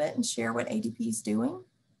a little bit and share what ADP is doing?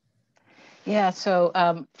 Yeah, so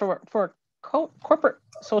for corporate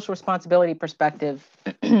social responsibility perspective,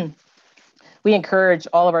 we encourage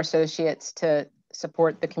all of our associates to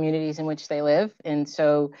support the communities in which they live. And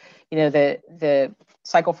so, you know, the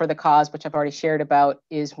Cycle for the Cause, which I've already shared about,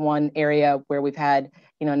 is one area where we've had,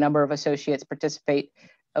 you know, a number of associates participate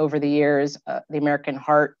over the years. The American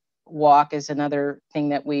Heart Walk is another thing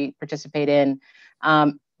that we participate in.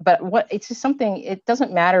 But it's just something, it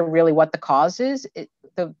doesn't matter really what the cause is.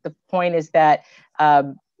 The point is that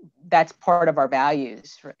that's part of our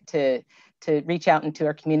values, to reach out into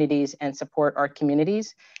our communities and support our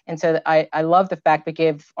communities. And so I love the fact we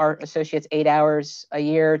give our associates 8 hours a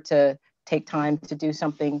year to take time to do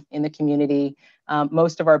something in the community.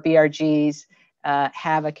 Most of our BRGs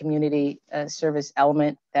have a community service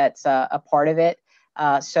element that's a part of it.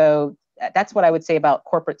 So that's what I would say about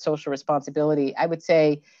corporate social responsibility. I would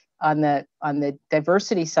say on the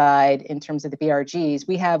diversity side, in terms of the BRGs,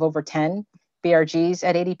 we have over 10 BRGs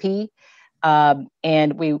at ADP.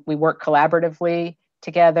 And we work collaboratively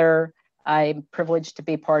together. I'm privileged to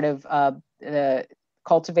be part of the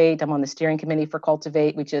Cultivate. I'm on the steering committee for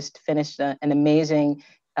Cultivate. We just finished an amazing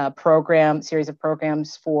series of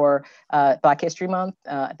programs for Black History Month.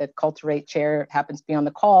 The Cultivate chair happens to be on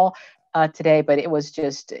the call today, but it was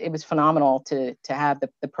phenomenal to have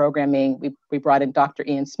the programming. We brought in Dr.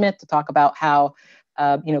 Ian Smith to talk about how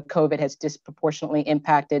COVID has disproportionately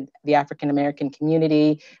impacted the African-American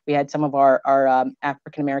community. We had some of our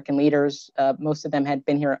African-American leaders, most of them had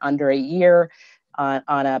been here under a year,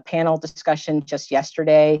 on a panel discussion just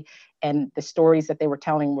yesterday. And the stories that they were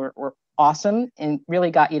telling were awesome and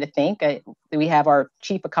really got you to think. We have our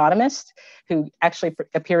chief economist, who actually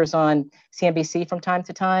appears on CNBC from time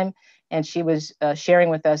to time. And she was sharing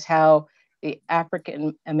with us how the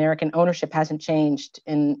African American ownership hasn't changed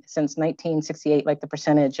since 1968, like the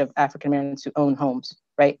percentage of African Americans who own homes,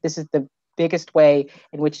 right? This is the biggest way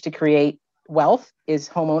in which to create wealth is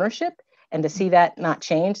home ownership. And to see that not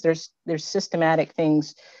change, there's systematic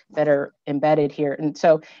things that are embedded here. And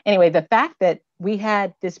so anyway, the fact that we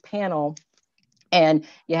had this panel and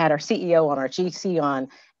you had our CEO on, our GC on,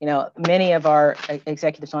 many of our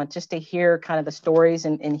executives on, just to hear kind of the stories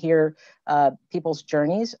and hear people's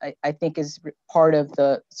journeys, I think is part of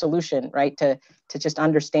the solution, right? To just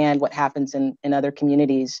understand what happens in other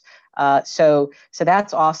communities. So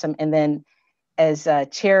that's awesome. And then as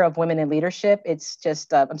chair of Women in Leadership, it's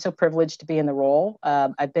just, I'm so privileged to be in the role.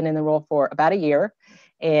 I've been in the role for about a year.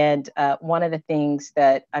 And one of the things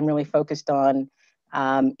that I'm really focused on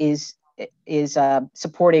is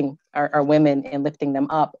supporting our women and lifting them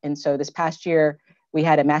up. And so this past year, we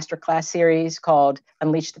had a masterclass series called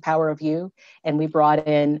Unleash the Power of You. And we brought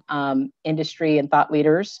in industry and thought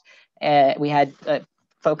leaders. We had a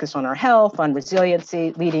focus on our health, on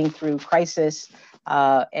resiliency, leading through crisis.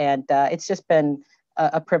 And it's just been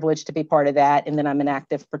a privilege to be part of that. And then I'm an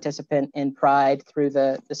active participant in Pride through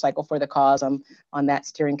the Cycle for the Cause. I'm on that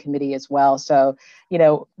steering committee as well. So,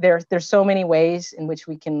 there's so many ways in which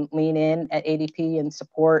we can lean in at ADP and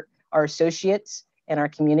support our associates and our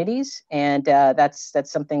communities. And that's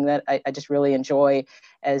something that I just really enjoy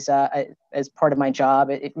as part of my job.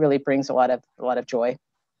 It really brings a lot of joy.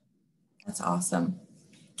 That's awesome.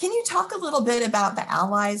 Can you talk a little bit about the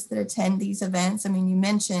allies that attend these events? I mean, you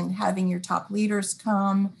mentioned having your top leaders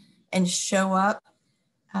come and show up.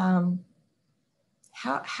 How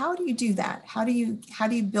do you do that? How do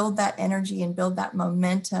you build that energy and build that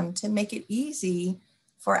momentum to make it easy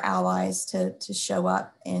for allies to show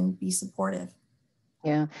up and be supportive?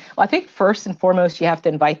 Yeah, well, I think first and foremost, you have to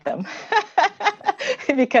invite them.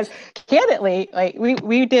 Because candidly, like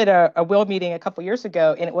we did a will meeting a couple years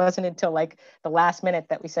ago, and it wasn't until like the last minute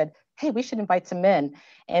that we said, hey, we should invite some men.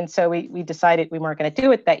 And so we decided we weren't going to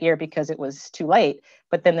do it that year because it was too late.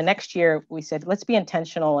 But then the next year we said, let's be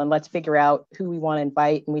intentional and let's figure out who we want to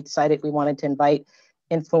invite. And we decided we wanted to invite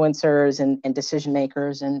influencers and decision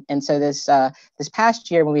makers. And so this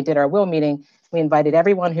past year when we did our will meeting, we invited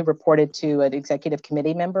everyone who reported to an executive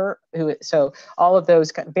committee member. So all of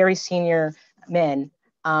those very senior men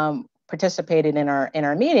participated in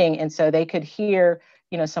our meeting, and so they could hear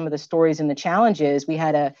some of the stories and the challenges. We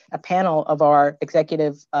had a panel of our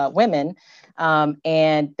executive women,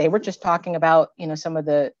 and they were just talking about some of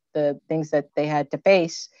the things that they had to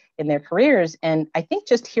face in their careers. And I think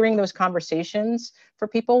just hearing those conversations for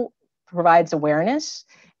people provides awareness.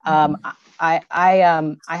 I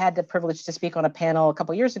had the privilege to speak on a panel a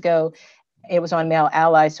couple years ago. It was on male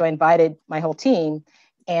allies, so I invited my whole team.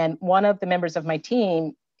 And one of the members of my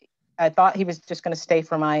team, I thought he was just going to stay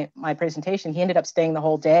for my presentation. He ended up staying the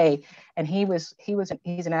whole day, and he's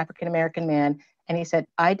an African American man, and he said,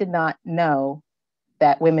 I did not know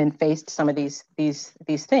that women faced some of these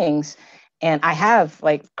things, and I have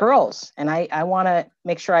like girls, and I want to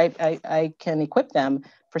make sure I can equip them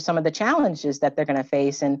for some of the challenges that they're going to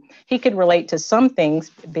face. And he could relate to some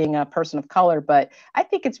things being a person of color, but I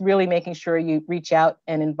think it's really making sure you reach out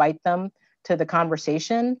and invite them to the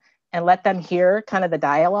conversation and let them hear kind of the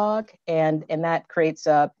dialogue, and that creates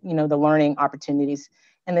the learning opportunities.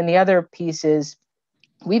 And then the other piece is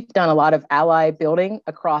we've done a lot of ally building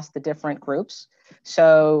across the different groups.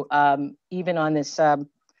 So even on this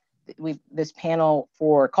panel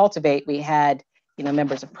for Cultivate, we had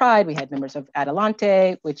members of Pride, we had members of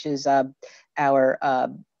Adelante, which is our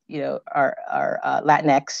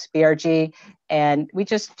Latinx BRG, and we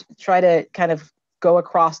just try to kind of go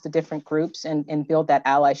across the different groups and build that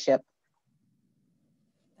allyship.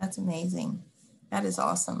 That's amazing. That is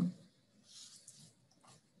awesome.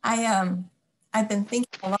 I've been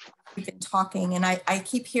thinking a lot, we've been talking, and I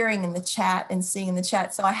keep hearing in the chat and seeing in the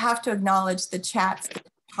chat. So I have to acknowledge the chats that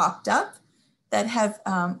popped up that have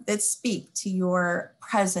that speak to your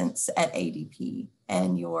presence at ADP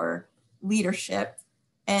and your leadership.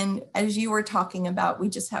 And as you were talking about, we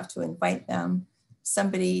just have to invite them.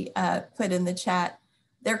 Somebody put in the chat,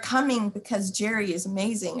 they're coming because Njeri is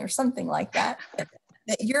amazing, or something like that.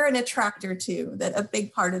 That you're an attractor too, that a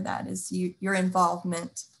big part of that is your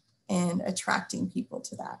involvement in attracting people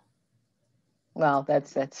to that. Well,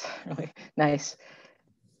 that's really nice.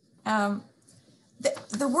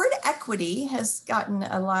 The word equity has gotten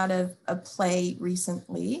a lot of play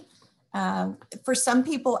recently. For some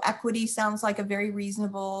people, equity sounds like a very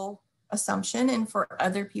reasonable assumption. And for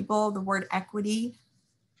other people, the word equity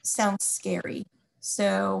sounds scary.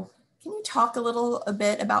 So can you talk a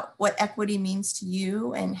bit about what equity means to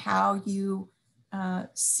you and how you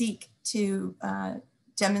seek to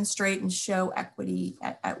demonstrate and show equity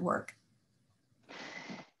at work?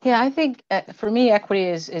 Yeah, I think for me, equity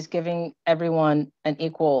is giving everyone an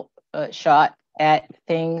equal shot at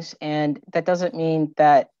things, and that doesn't mean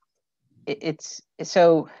that it's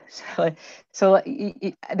there's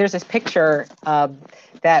this picture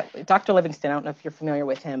that Dr. Livingston, I don't know if you're familiar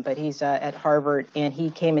with him, but he's at Harvard, and he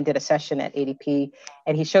came and did a session at ADP,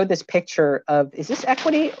 and he showed this picture of, is this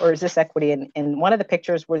equity or is this equity? And one of the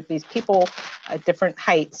pictures were these people at different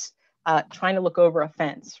heights trying to look over a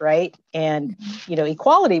fence, right? And, you know,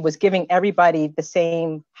 equality was giving everybody the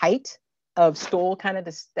same height of stool kind of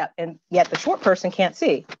to step, and yet the short person can't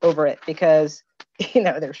see over it because, you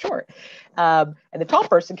know, they're short. And the tall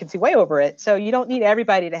person can see way over it. So you don't need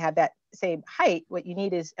everybody to have that same height. What you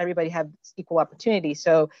need is everybody have equal opportunity.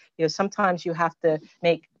 So, you know, sometimes you have to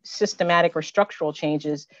make systematic or structural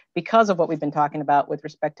changes because of what we've been talking about with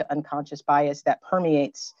respect to unconscious bias that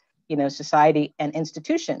permeates, you know, society and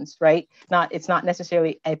institutions, right? It's not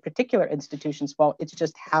necessarily a particular institution's fault. It's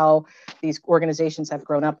just how these organizations have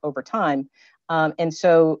grown up over time. And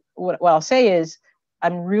so what I'll say is,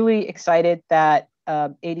 I'm really excited that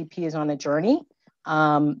ADP is on a journey.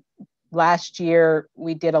 Last year,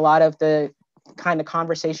 we did a lot of the kind of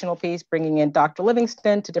conversational piece, bringing in Dr.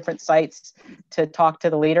 Livingston to different sites to talk to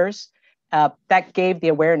the leaders. That gave the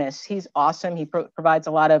awareness. He's awesome. He provides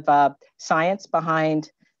a lot of science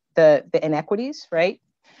behind the inequities, right?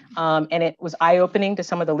 And it was eye-opening to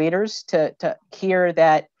some of the leaders to hear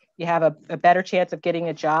that you have a better chance of getting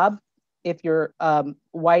a job if you're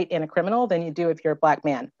white and a criminal than you do if you're a Black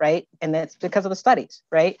man, right? And that's because of the studies,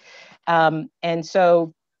 right? And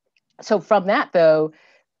so from that, though,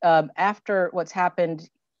 after what's happened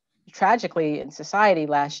tragically in society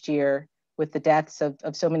last year with the deaths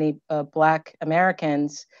of so many Black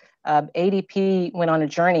Americans, ADP went on a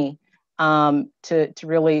journey to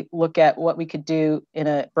really look at what we could do in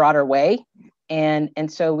a broader way. And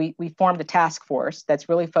so we formed a task force that's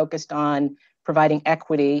really focused on providing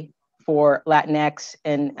equity for Latinx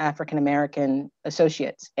and African American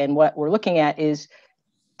associates. And what we're looking at is,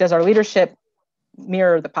 does our leadership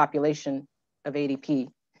mirror the population of ADP?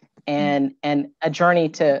 And a journey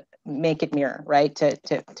to make it mirror, right?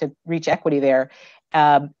 To reach equity there.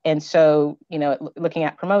 And so, you know, looking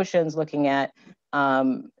at promotions, looking at,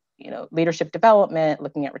 you know, leadership development,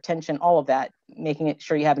 looking at retention, all of that, making it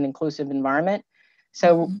sure you have an inclusive environment.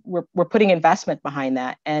 So we're putting investment behind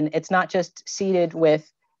that. And it's not just seated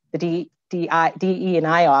with the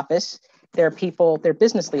DE&I office. There are people, they're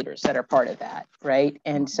business leaders that are part of that, right?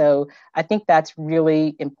 And so I think that's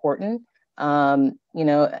really important. You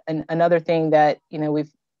know, another thing that, you know,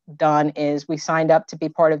 we've done is we signed up to be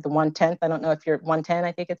part of the 110th. I don't know if you're 110,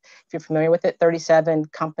 I think it's, if you're familiar with it, 37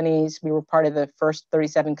 companies. We were part of the first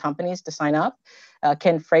 37 companies to sign up.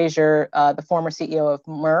 Ken Frazier, the former CEO of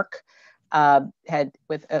Merck, had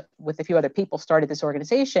with a few other people started this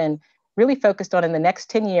organization, really focused on in the next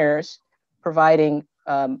 10 years, providing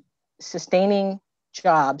sustaining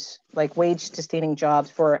jobs, like wage sustaining jobs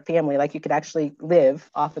for a family, like you could actually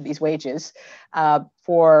live off of these wages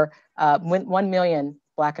for 1 million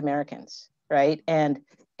Black Americans, right? And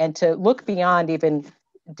to look beyond even,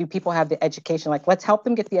 do people have the education? Like, let's help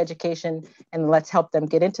them get the education and let's help them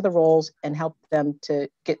get into the roles and help them to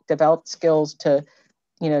get developed skills to,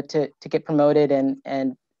 you know, to get promoted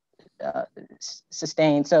and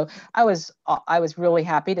sustain. So I was really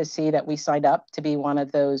happy to see that we signed up to be one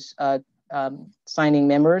of those signing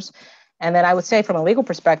members. And then I would say from a legal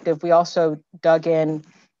perspective, we also dug in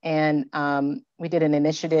and we did an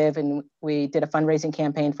initiative and we did a fundraising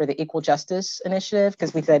campaign for the Equal Justice Initiative,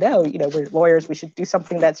 because we said, oh, you know, we're lawyers, we should do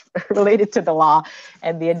something that's related to the law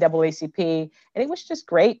and the NAACP. And it was just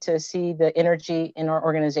great to see the energy in our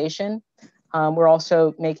organization. We're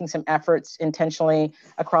also making some efforts intentionally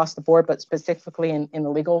across the board, but specifically in the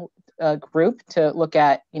legal group to look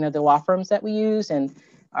at, you know, the law firms that we use and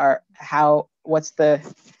what's the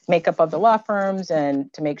makeup of the law firms,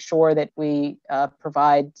 and to make sure that we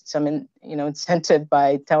provide some, incentive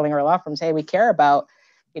by telling our law firms, hey, we care about,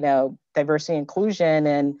 diversity and inclusion.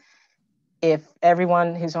 And if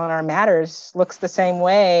everyone who's on our matters looks the same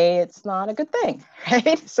way, it's not a good thing,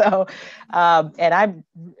 right? So, and I'm,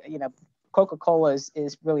 Coca-Cola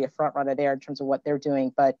is really a front runner there in terms of what they're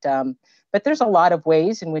doing. But there's a lot of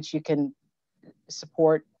ways in which you can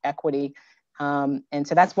support equity. And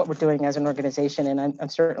so that's what we're doing as an organization. And I'm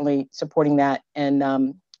certainly supporting that in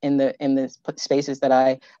the spaces that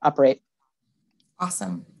I operate.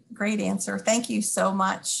 Awesome. Great answer. Thank you so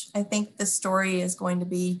much. I think the story is going to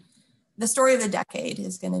be, the story of the decade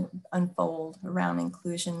is going to unfold around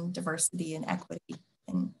inclusion, diversity, and equity.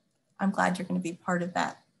 And I'm glad you're going to be part of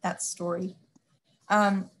that story.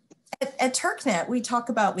 At TurkNet, we talk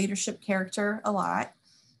about leadership character a lot.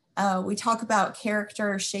 We talk about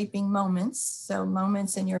character shaping moments. So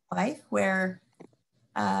moments in your life where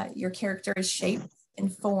your character is shaped,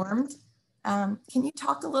 informed. Can you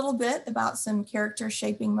talk a little bit about some character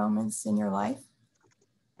shaping moments in your life?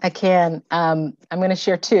 I can. I'm going to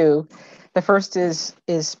share two. The first is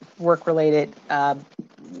work related.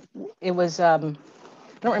 It was, I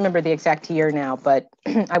don't remember the exact year now, but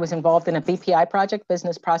I was involved in a BPI project,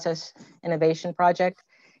 Business Process Innovation Project.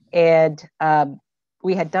 And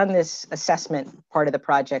we had done this assessment part of the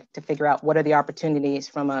project to figure out what are the opportunities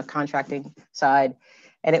from a contracting side.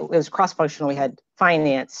 And it was cross-functional. We had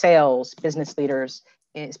finance, sales, business leaders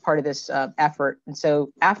as part of this effort. And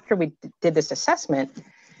so after we did this assessment,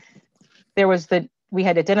 we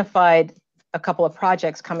had identified a couple of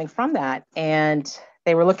projects coming from that, and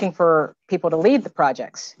they were looking for people to lead the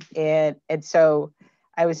projects. And so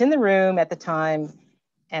I was in the room at the time,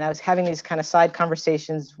 and I was having these kind of side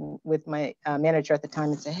conversations with my manager at the time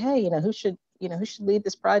and say, hey, who should lead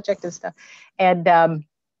this project and stuff. And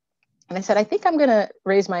I said, I think I'm going to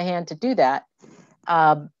raise my hand to do that.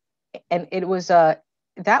 And it was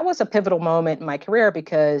that was a pivotal moment in my career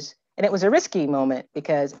and it was a risky moment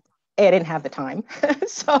because I didn't have the time.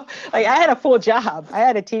 So I had a full job. I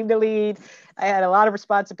had a team to lead. I had a lot of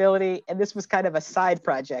responsibility, and this was kind of a side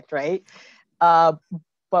project, right?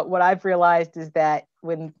 But what I've realized is that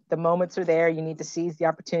when the moments are there, you need to seize the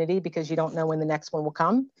opportunity because you don't know when the next one will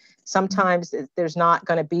come. Sometimes there's not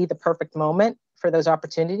going to be the perfect moment for those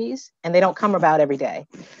opportunities, and they don't come about every day.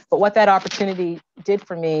 But what that opportunity did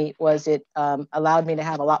for me was it allowed me to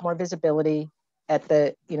have a lot more visibility at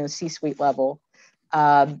the C-suite level.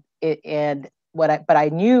 But I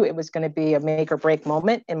knew it was going to be a make or break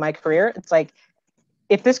moment in my career. It's like,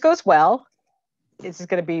 if this goes well, this is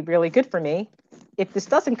going to be really good for me. If this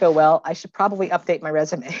doesn't go well, I should probably update my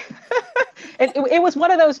resume. It was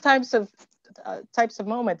one of those types of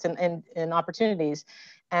moments and opportunities.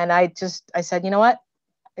 And I said, you know what?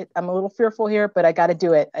 I'm a little fearful here, but I got to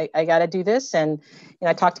do it. I got to do this. And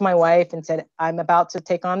I talked to my wife and said, I'm about to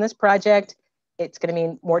take on this project. It's going to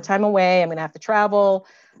mean more time away. I'm going to have to travel.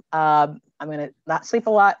 I'm going to not sleep a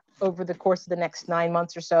lot over the course of the next 9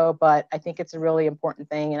 months or so, but I think it's a really important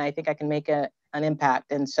thing, and I think I can make an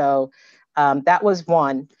impact. And so that was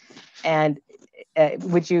one. And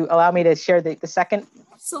would you allow me to share the second?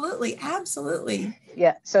 Absolutely.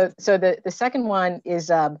 Yeah. So the second one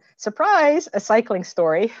is surprise, a cycling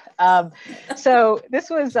story. So this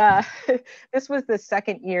was the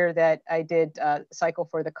second year that I did Cycle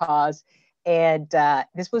for the Cause. And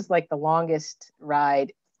this was like the longest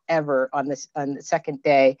ride ever on the second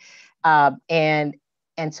day. And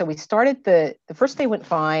so we started the first day went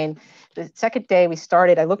fine. The second day we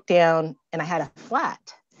started, I looked down and I had a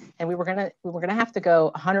flat, and we were gonna have to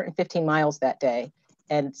go 115 miles that day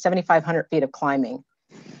and 7,500 feet of climbing.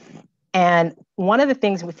 And one of the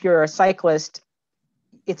things, if you're a cyclist,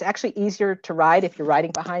 it's actually easier to ride if you're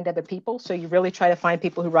riding behind other people. So you really try to find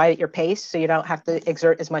people who ride at your pace so you don't have to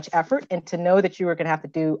exert as much effort. And to know that you were going to have to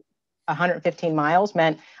do 115 miles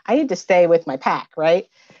meant I need to stay with my pack, right?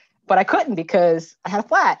 But I couldn't because I had a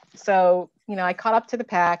flat. So, I caught up to the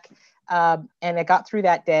pack and I got through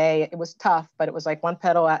that day. It was tough, but it was like one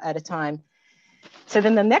pedal at a time. So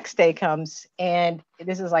then the next day comes, and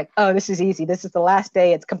this is like, oh, this is easy. This is the last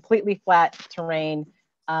day. It's completely flat terrain.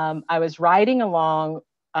 I was riding along.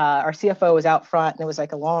 Our CFO was out front, and it was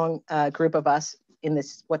like a long group of us in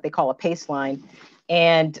this, what they call a pace line.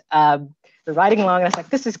 And we're riding along, and I was like,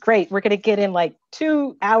 this is great. We're going to get in like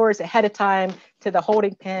 2 hours ahead of time to the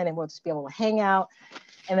holding pen, and we'll just be able to hang out.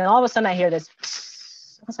 And then all of a sudden I hear this.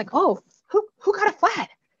 I was like, oh, who got a flat?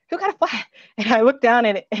 Who got a flat? And I looked down,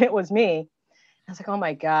 and it was me. I was like, oh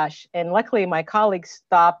my gosh. And luckily my colleagues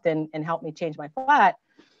stopped and helped me change my flat.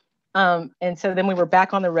 And so then we were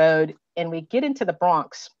back on the road, and we get into the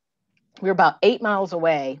Bronx. We were about 8 miles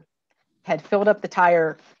away, had filled up the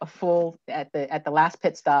tire full at the last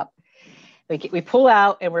pit stop. We pull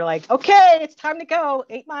out, and we're like, okay, it's time to go.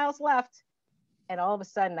 8 miles left. And all of a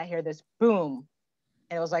sudden I hear this boom,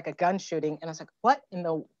 and it was like a gun shooting. And I was like, what?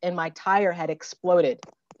 And my tire had exploded,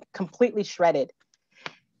 completely shredded.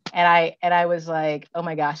 And I was like, oh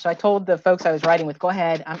my gosh. So I told the folks I was riding with, go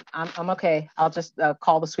ahead. I'm okay. I'll just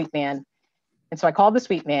call the sweet man. And so I called the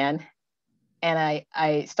sweet man, and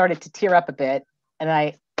I started to tear up a bit. And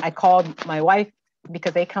I called my wife,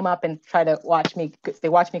 because they come up and try to watch me. They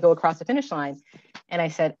watch me go across the finish line. And I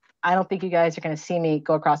said, I don't think you guys are going to see me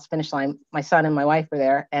go across the finish line. My son and my wife were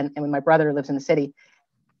there, and my brother lives in the city.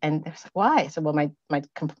 And they're like, why? I said, well,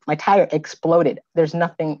 my tire exploded. There's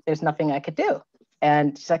nothing I could do.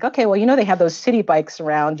 And she's like, okay, well, they have those city bikes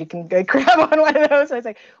around. You can go grab on one of those. I was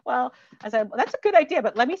like, well, that's a good idea,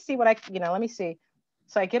 but let me see let me see.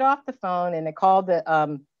 So I get off the phone and I called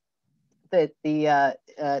the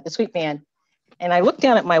sweep van. And I looked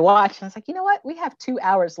down at my watch and I was like, you know what? We have 2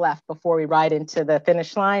 hours left before we ride into the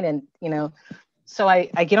finish line. And, so I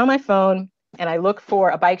get on my phone and I look for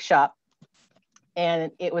a bike shop.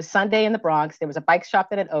 And it was Sunday in the Bronx. There was a bike shop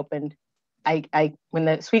that had opened. When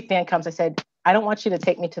the sweep van comes, I said, I don't want you to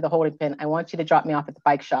take me to the holding pen. I want you to drop me off at the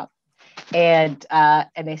bike shop. And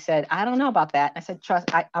they said, I don't know about that. I said, trust,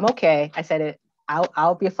 I'm okay. I said,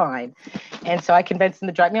 I'll be fine. And so I convinced them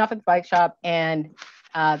to drop me off at the bike shop, and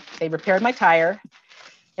they repaired my tire.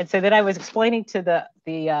 And so then I was explaining to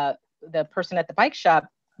the person at the bike shop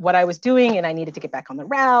what I was doing, and I needed to get back on the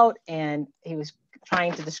route. And he was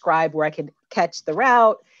trying to describe where I could catch the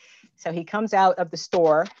route. So he comes out of the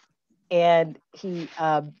store, and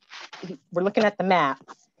we're looking at the map.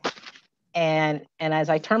 And as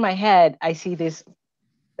I turn my head, I see this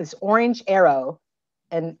orange arrow,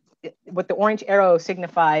 and what the orange arrow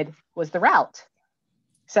signified was the route.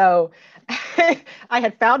 So I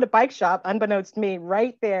had found a bike shop, unbeknownst to me,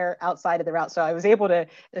 right there outside of the route. So I was able to,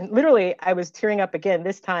 and literally I was tearing up again,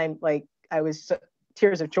 this time, like I was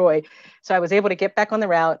tears of joy. So I was able to get back on the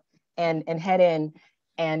route and head in,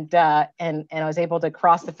 and I was able to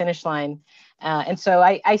cross the finish line. And so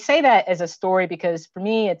I say that as a story because for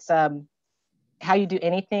me, it's how you do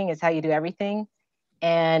anything is how you do everything.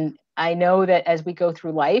 And I know that as we go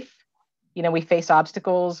through life, we face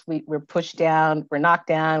obstacles, we're pushed down, we're knocked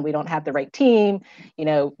down, we don't have the right team, we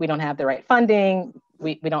don't have the right funding,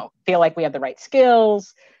 we don't feel like we have the right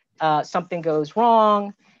skills, something goes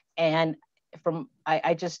wrong. And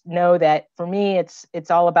I just know that for me, it's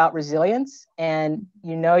all about resilience, and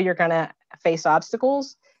you're gonna face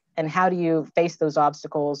obstacles, and how do you face those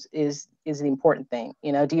obstacles is the important thing.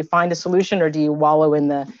 Do you find a solution, or do you wallow in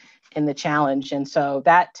the challenge? And so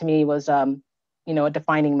that to me was a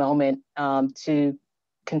defining moment to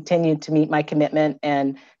continue to meet my commitment,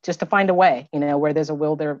 and just to find a way, where there's a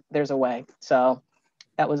will, there's a way. So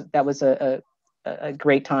that was a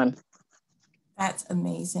great time. That's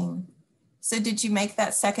amazing. So did you make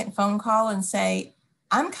that second phone call and say,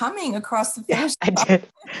 I'm coming across the finish line?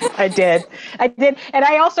 I did. And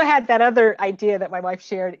I also had that other idea that my wife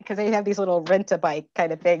shared, because they have these little rent-a-bike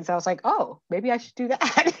kind of things. I was like, oh, maybe I should do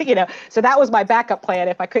that. So that was my backup plan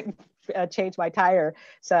if I couldn't change my tire.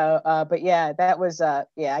 So, but yeah, that was, I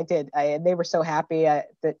did. And they were so happy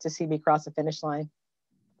to see me cross the finish line.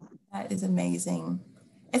 That is amazing.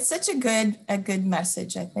 It's such a good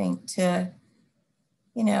message, I think, to,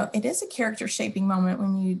 it is a character shaping moment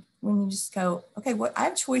when you just go, okay, I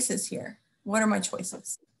have choices here. What are my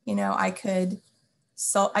choices? I go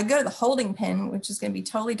to the holding pen, which is going to be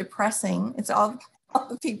totally depressing. It's all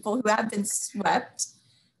the people who have been swept,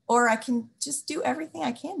 or I can just do everything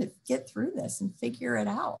I can to get through this and figure it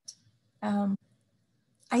out. I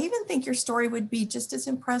even think your story would be just as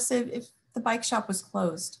impressive if the bike shop was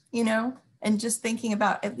closed, and just thinking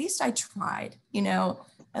about, at least I tried,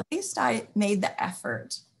 at least I made the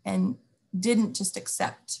effort and didn't just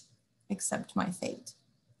accept my fate.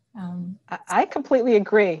 I completely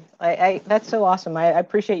agree. That's so awesome. I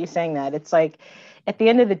appreciate you saying that. It's like, at the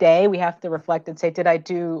end of the day, we have to reflect and say, did I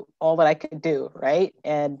do all that I could do? Right.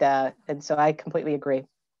 And so I completely agree.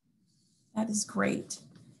 That is great.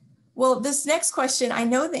 Well, this next question, I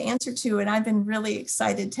know the answer to, and I've been really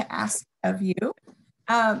excited to ask of you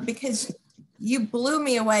because you blew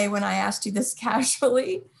me away when I asked you this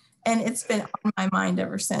casually, and it's been on my mind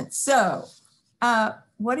ever since. So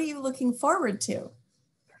what are you looking forward to?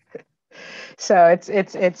 So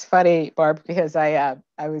it's funny, Barb, because I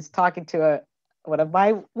was talking to one of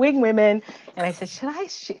my wing women, and I said, should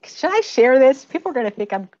I share this? People are going to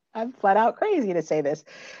think I'm flat out crazy to say this,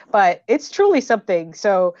 but it's truly something.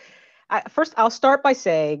 So first, I'll start by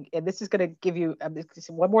saying, and this is going to give you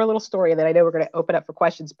one more little story, and then I know we're going to open up for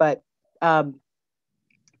questions. But I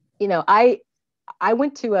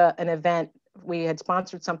went to an event. We had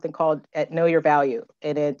sponsored something called at Know Your Value,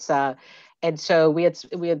 and it's and so we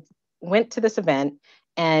had went to this event,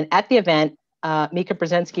 and at the event, Mika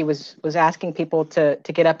Brzezinski was asking people to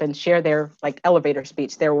get up and share their elevator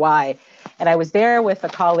speech, their why. And I was there with a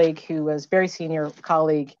colleague who was very senior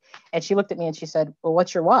colleague, and she looked at me and she said, well,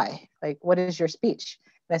 what's your why? What is your speech?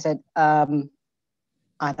 And I said,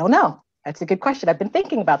 I don't know. That's a good question. I've been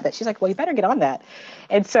thinking about that. She's like, well, you better get on that.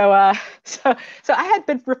 And so, so I had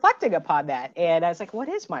been reflecting upon that, and I was like, what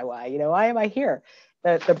is my why? Why am I here?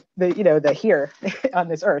 the here on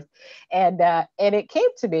this earth. And it came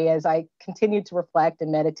to me as I continued to reflect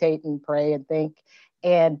and meditate and pray and think.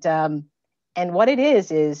 And what it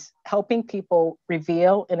is helping people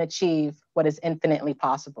reveal and achieve what is infinitely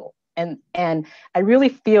possible. And I really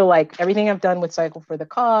feel like everything I've done with Cycle for the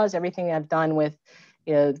Cause, everything I've done with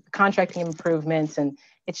contracting improvements, and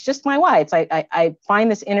it's just my why. It's I find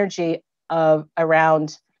this energy of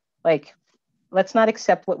around, like, let's not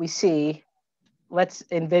accept what we see, let's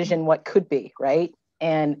envision what could be, right?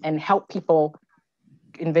 And help people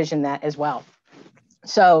envision that as well.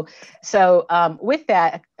 So with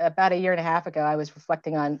that, about 1.5 years ago, I was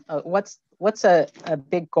reflecting on what's a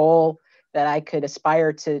big goal that I could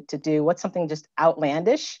aspire to do. What's something just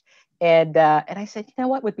outlandish? And I said, you know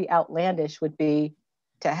what would be outlandish would be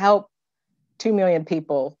to help 2 million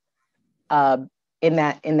people in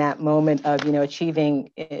that moment of achieving,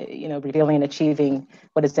 revealing and achieving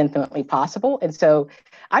what is infinitely possible. And so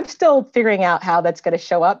I'm still figuring out how that's going to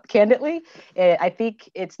show up, candidly. I think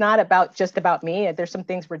it's not just about me. There's some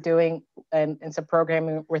things we're doing and some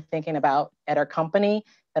programming we're thinking about at our company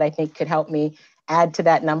that I think could help me add to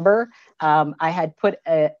that number. I had put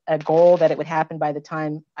a goal that it would happen by the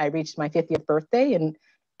time I reached my 50th birthday. And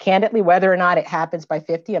candidly, whether or not it happens by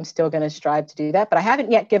 50, I'm still going to strive to do that. But I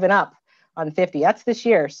haven't yet given up on 50. That's this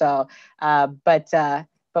year. So,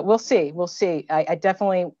 but we'll see. We'll see. I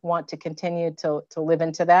definitely want to continue to live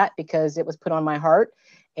into that because it was put on my heart,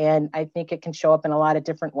 and I think it can show up in a lot of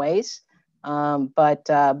different ways. But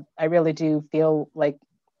I really do feel like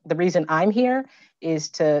the reason I'm here is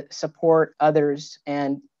to support others.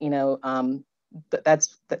 And there's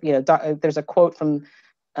a quote from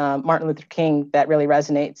Martin Luther King that really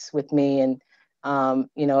resonates with me, and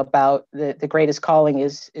about the greatest calling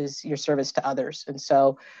is your service to others. And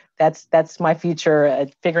so that's my future,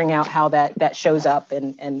 figuring out how that shows up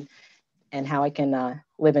and how I can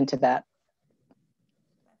live into that.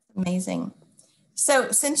 Amazing.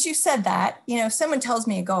 So since you said that, if someone tells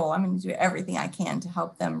me a goal, I'm going to do everything I can to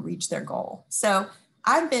help them reach their goal. So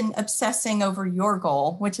I've been obsessing over your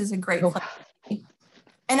goal, which is a great place.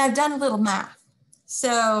 And I've done a little math.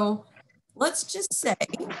 So let's just say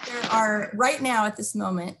there are, right now at this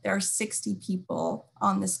moment, there are 60 people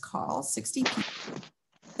on this call, 60 people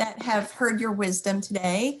that have heard your wisdom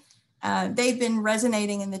today. They've been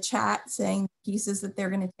resonating in the chat, saying pieces that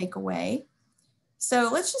they're going to take away.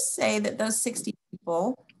 So let's just say that those 60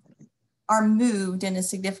 people are moved in a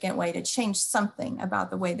significant way to change something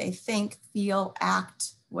about the way they think, feel,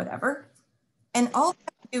 act, whatever. And all they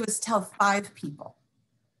have to do is tell 5 people.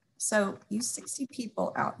 So you 60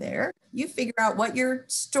 people out there, you figure out what your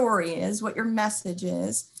story is, what your message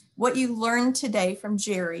is, what you learned today from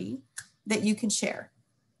Njeri that you can share.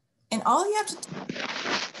 And all you have to do is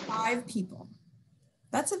 5 people.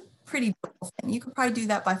 That's a pretty cool thing. You could probably do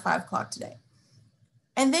that by 5 o'clock today.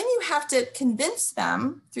 And then you have to convince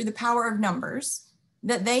them through the power of numbers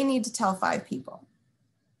that they need to tell 5 people.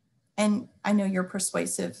 And I know you're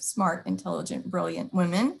persuasive, smart, intelligent, brilliant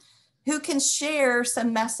women who can share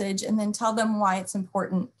some message and then tell them why it's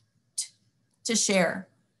important to share.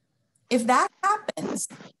 If that happens,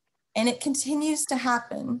 and it continues to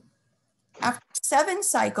happen, after 7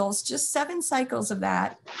 cycles, just 7 cycles of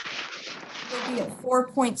that, we'll be at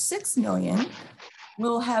 4.6 million.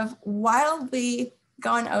 We'll have wildly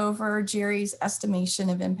gone over Njeri's estimation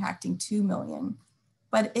of impacting 2 million.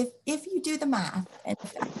 But if you do the math and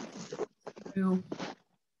through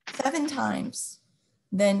 7 times,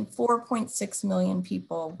 then 4.6 million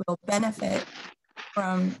people will benefit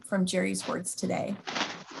from Njeri's words today.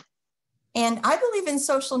 And I believe in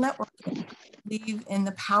social networking. I believe in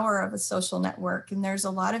the power of a social network. And there's a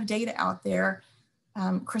lot of data out there.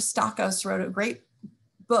 Christakis wrote a great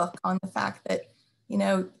book on the fact that,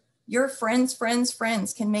 your friends'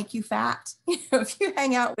 can make you fat. If you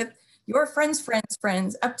hang out with your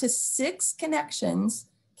friends' up to 6 connections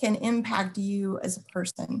can impact you as a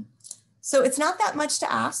person. So it's not that much to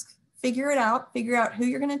ask. Figure it out. Figure out who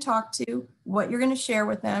you're going to talk to, what you're going to share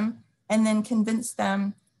with them, and then convince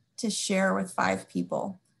them to share with 5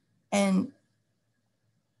 people. And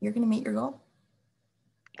you're going to meet your goal.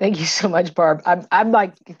 Thank you so much, Barb. I'm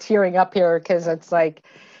like tearing up here because it's like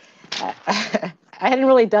I hadn't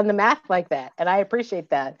really done the math like that, and I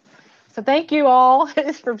appreciate that. So thank you all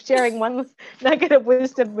for sharing one nugget of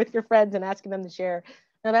wisdom with your friends and asking them to share.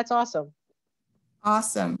 No, that's awesome.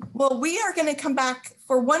 Awesome. Well, we are going to come back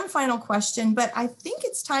for one final question, but I think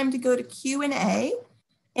it's time to go to Q&A,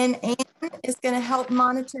 and Anne is going to help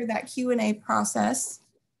monitor that Q&A process.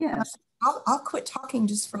 Yes. I'll quit talking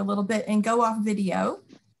just for a little bit and go off video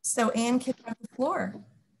so Anne can have the floor.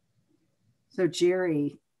 So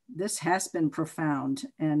Njeri, this has been profound.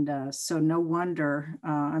 And so no wonder,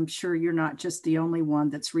 I'm sure you're not just the only one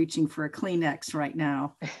that's reaching for a Kleenex right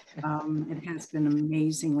now. It has been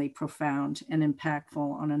amazingly profound and impactful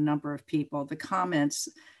on a number of people. The comments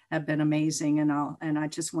have been amazing, and I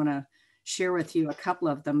just want to share with you a couple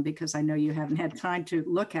of them because I know you haven't had time to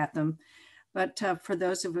look at them. But for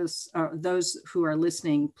those of us, those who are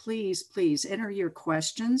listening, please enter your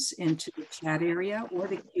questions into the chat area or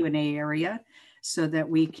the Q&A area so that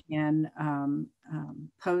we can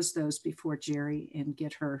pose those before Njeri and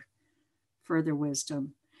get her further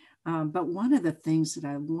wisdom. But one of the things that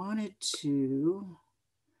I wanted to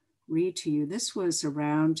read to you, this was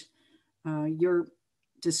around your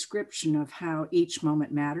description of how each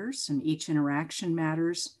moment matters and each interaction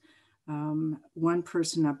matters. One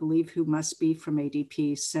person, I believe, who must be from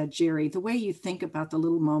ADP said, Njeri, the way you think about the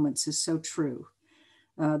little moments is so true.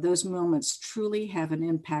 Those moments truly have an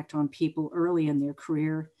impact on people early in their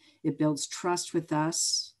career. It builds trust with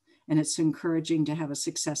us, and it's encouraging to have a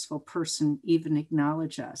successful person even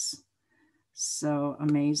acknowledge us. So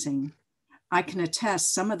amazing. I can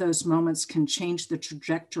attest some of those moments can change the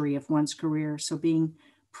trajectory of one's career. So being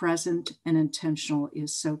present and intentional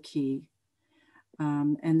is so key.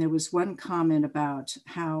 And there was one comment about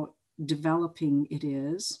how developing it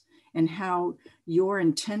is and how your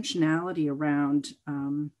intentionality around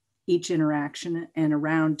each interaction and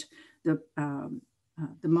around the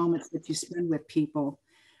moments that you spend with people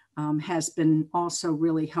has been also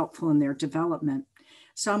really helpful in their development.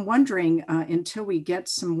 So I'm wondering, until we get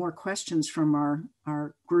some more questions from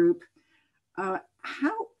our group,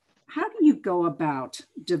 how do you go about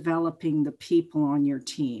developing the people on your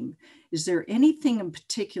team? Is there anything in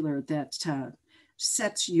particular that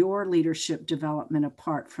sets your leadership development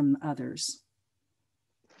apart from others?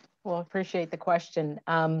 Well, I appreciate the question.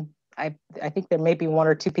 I think there may be one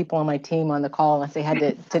or two people on my team on the call unless they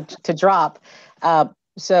had to drop. But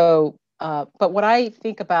what I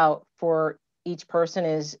think about for each person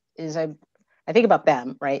is I think about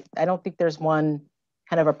them, right? I don't think there's one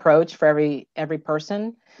kind of approach for every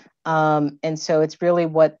person. And so it's really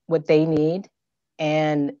what they need.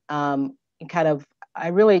 And I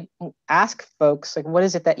really ask folks, like, what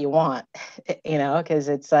is it that you want? Because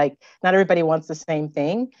it's like, not everybody wants the same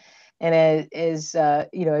thing. And as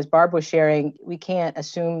Barb was sharing, we can't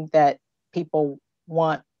assume that people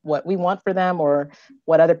want what we want for them or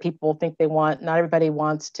what other people think they want. Not everybody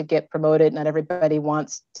wants to get promoted. Not everybody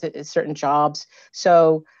wants certain jobs.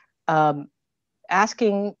 So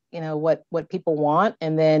asking, what people want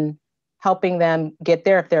and then helping them get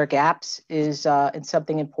there if there are gaps is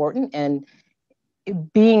something important. And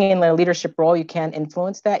being in a leadership role, you can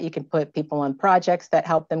influence that. You can put people on projects that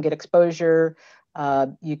help them get exposure.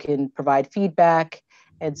 You can provide feedback.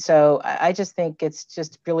 And so I just think it's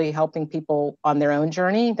just really helping people on their own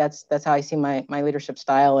journey. That's how I see my leadership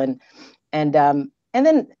style. And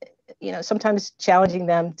then, sometimes challenging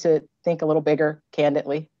them to think a little bigger,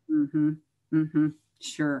 candidly. Mm-hmm. Mm-hmm.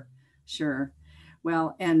 Sure.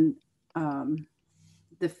 Well, and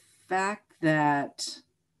the fact that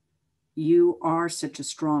you are such a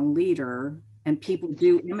strong leader and people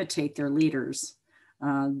do imitate their leaders,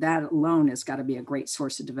 that alone has got to be a great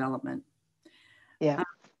source of development. Yeah.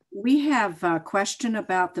 We have a question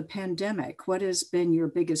about the pandemic. What has been your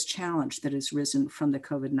biggest challenge that has risen from the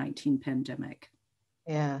COVID-19 pandemic?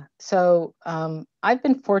 Yeah. So I've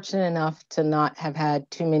been fortunate enough to not have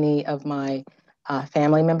had too many of my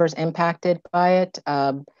family members impacted by it.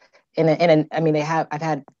 I've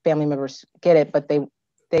had family members get it, but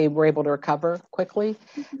they were able to recover quickly.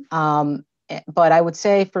 But I would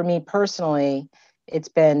say for me personally, it's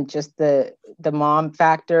been just the mom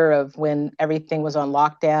factor of when everything was on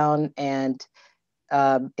lockdown, and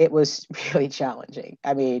it was really challenging.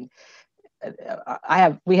 I mean,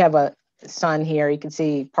 we have a son here. You can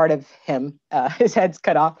see part of him, his head's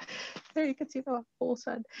cut off. There you can see the full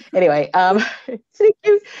son. Anyway, so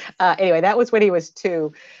cute. Anyway, that was when he was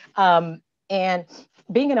 2. And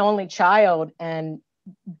being an only child and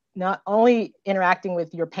not only interacting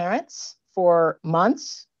with your parents for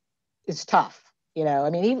months is tough. I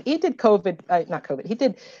mean, he did he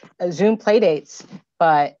did Zoom play dates,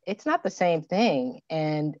 but it's not the same thing.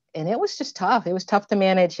 And it was just tough. It was tough to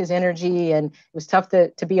manage his energy, and it was tough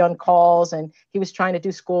to be on calls, and he was trying to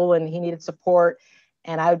do school and he needed support,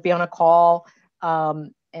 and I would be on a call.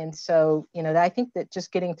 And so, I think that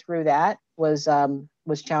just getting through that was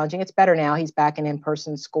challenging. It's better now. He's back in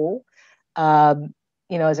in-person school.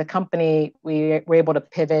 As a company, we were able to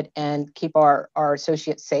pivot and keep our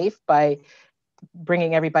associates safe by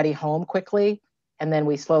bringing everybody home quickly. And then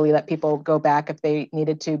we slowly let people go back if they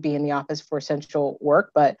needed to be in the office for essential work.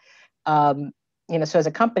 But so as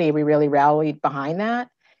a company, we really rallied behind that.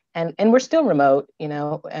 And we're still remote,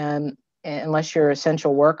 unless you're an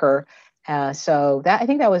essential worker. So I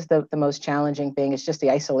think that was the most challenging thing, is just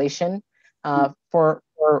the isolation for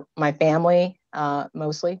my family,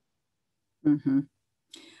 mostly. Mm-hmm.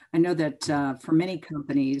 I know that for many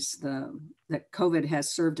companies, that COVID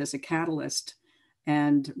has served as a catalyst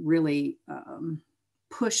and really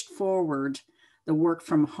pushed forward the work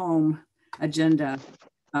from home agenda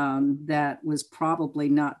that was probably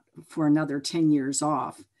not for another 10 years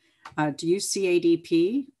off. Do you see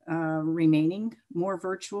ADP remaining more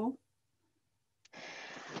virtual?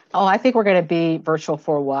 Oh, I think we're going to be virtual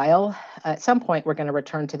for a while. At some point, we're going to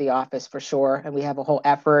return to the office for sure. And we have a whole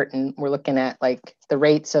effort, and we're looking at like the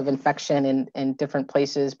rates of infection in different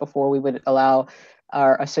places before we would allow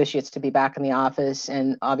our associates to be back in the office,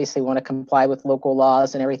 and obviously want to comply with local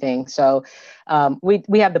laws and everything. So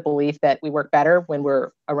we have the belief that we work better when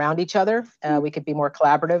we're around each other. We could be more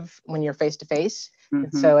collaborative when you're face to face.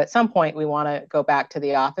 And so at some point we want to go back to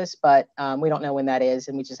the office, but we don't know when that is.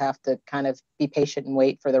 And we just have to kind of be patient and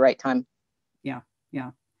wait for the right time. Yeah.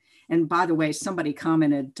 Yeah. And by the way, somebody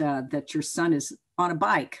commented that your son is on a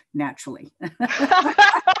bike naturally.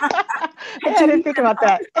 I didn't think about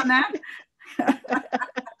that. On that?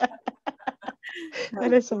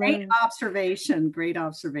 That is great observation. Great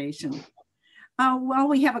observation. Well,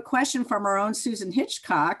 we have a question from our own Susan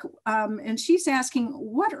Hitchcock, and she's asking,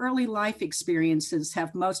 what early life experiences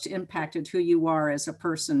have most impacted who you are as a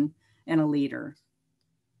person and a leader?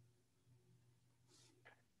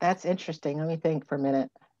 That's interesting. Let me think for a minute.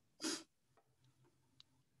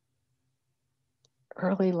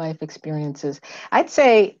 Early life experiences. I'd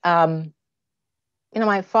say,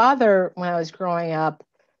 my father, when I was growing up,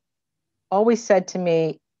 always said to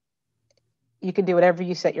me, you can do whatever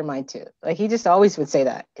you set your mind to. Like, he just always would say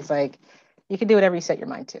that. It's like, you can do whatever you set your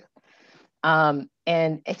mind to.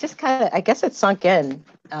 And it just kind of, I guess it sunk in.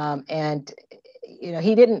 And,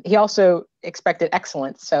 he also expected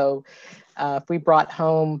excellence. So if we brought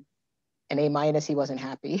home an A-, he wasn't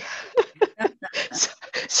happy.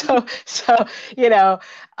 So he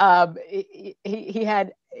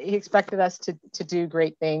expected us to do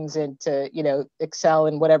great things and to, excel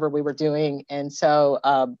in whatever we were doing. And so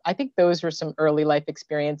I think those were some early life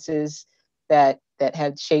experiences that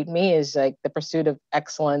had shaped me, is like the pursuit of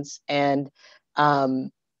excellence and,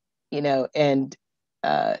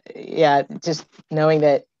 just knowing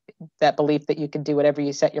that belief that you can do whatever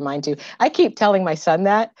you set your mind to. I keep telling my son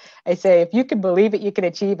that. I say, if you can believe it, you can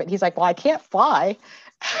achieve it. He's like, well, I can't fly.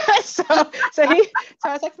 so I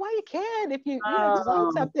was like, well, you can if you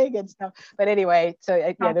design something and stuff. But anyway,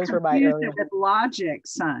 so those were my early. Confuse it with logic,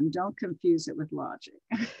 son. Don't confuse it with logic.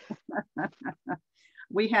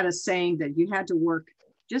 We had a saying that you had to work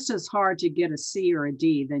just as hard to get a C or a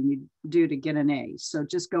D than you do to get an A. So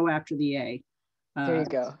just go after the A. There you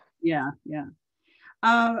go. Yeah.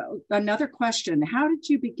 Another question. How did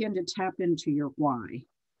you begin to tap into your why?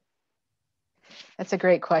 That's a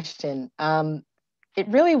great question. It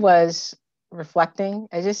really was reflecting.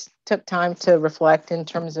 I just took time to reflect in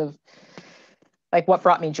terms of like what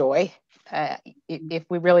brought me joy. If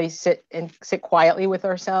we really sit quietly with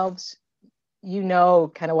ourselves,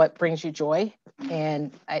 kind of what brings you joy.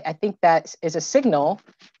 And I think that is a signal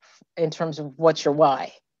in terms of what's your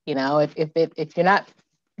why. If you're not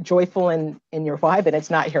joyful in your why, then it's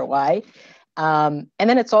not your why. And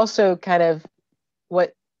then it's also kind of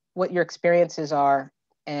what your experiences are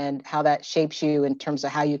and how that shapes you in terms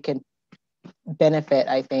of how you can benefit,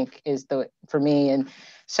 I think, is for me. And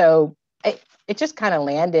so it just kind of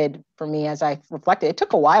landed for me as I reflected. It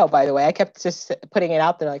took a while, by the way. I kept just putting it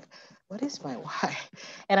out there like, what is my why?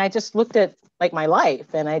 And I just looked at like my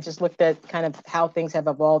life, and I just looked at kind of how things have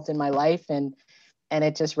evolved in my life, and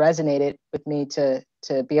it just resonated with me to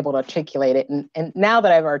be able to articulate it. And now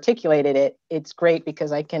that I've articulated it, it's great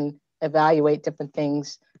because I can evaluate different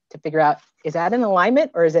things to figure out, is that in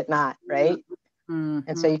alignment or is it not, right? Mm-hmm.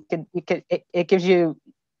 And so it gives you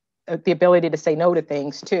the ability to say no to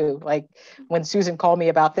things too. Like when Susan called me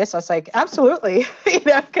about this, I was like, absolutely,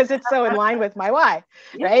 because it's so in line with my why,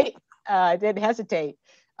 right? I didn't hesitate.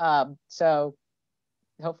 So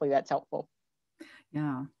hopefully that's helpful.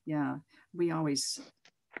 Yeah. We always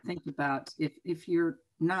think about if you're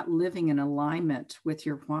not living in alignment with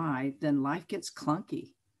your why, then life gets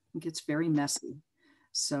clunky. It gets very messy.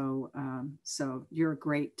 So you're a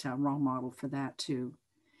great role model for that too.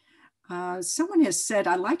 Someone has said,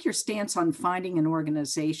 I like your stance on finding an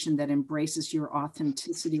organization that embraces your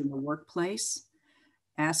authenticity in the workplace.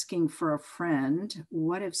 Asking for a friend,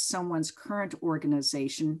 what if someone's current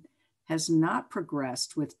organization has not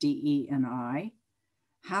progressed with DE&I?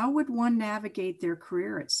 How would one navigate their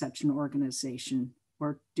career at such an organization,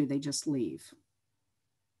 or do they just leave?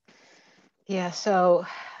 Yeah, so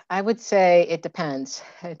I would say it depends.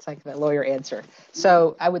 It's like the lawyer answer.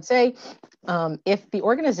 So I would say if the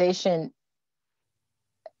organization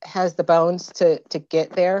has the bones to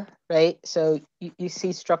get there, right? So you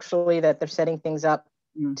see structurally that they're setting things up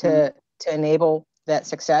to enable that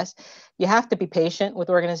success. You have to be patient with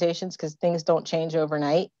organizations because things don't change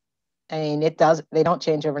overnight. I mean, they don't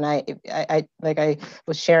change overnight. I like I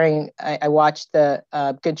was sharing, I watched the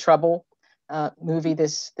Good Trouble movie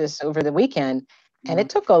this over the weekend, and it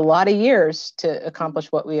took a lot of years to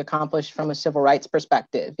accomplish what we accomplished from a civil rights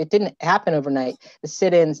perspective. It didn't happen overnight. The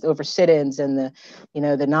sit-ins and the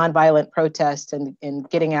nonviolent protests and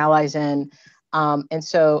getting allies in. And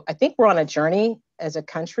so I think we're on a journey as a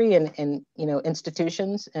country and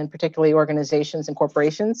institutions and particularly organizations and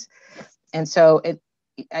corporations. And so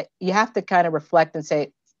you have to kind of reflect and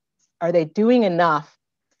say, are they doing enough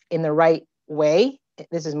in the right way?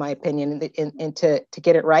 This is my opinion, and to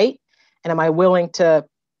get it right. And am I willing to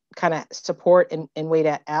kind of support and wait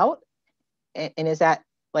that out? And is that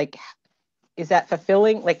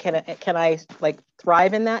fulfilling? Like, can I like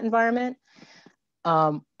thrive in that environment?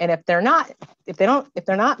 And if they're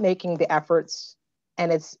not making the efforts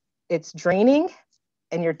and it's draining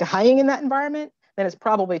and you're dying in that environment, then it's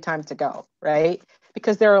probably time to go, right?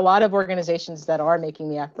 Because there are a lot of organizations that are making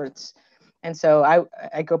the efforts. And so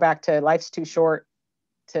I go back to life's too short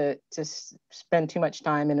to spend too much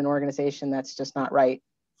time in an organization that's just not right.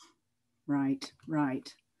 Right.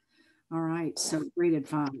 All right. So great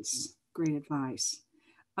advice.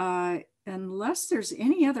 Unless there's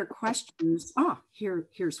any other questions.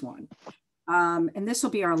 Here's one. And this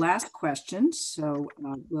will be our last question. So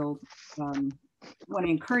we'll want to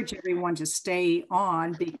encourage everyone to stay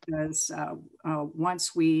on because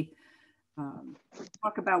once we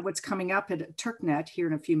talk about what's coming up at TurkNet here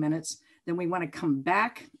in a few minutes, then we want to come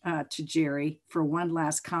back to Njeri for one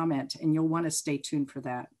last comment, and you'll want to stay tuned for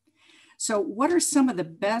that. So what are some of the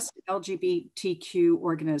best LGBTQ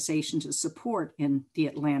organizations to support in the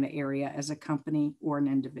Atlanta area as a company or an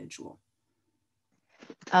individual?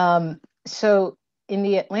 So in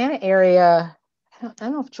the Atlanta area, I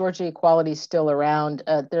don't know if Georgia Equality is still around.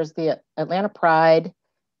 There's the Atlanta Pride.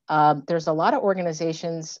 There's a lot of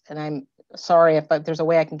organizations, and I'm sorry if there's a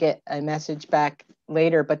way I can get a message back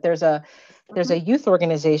later, but there's a youth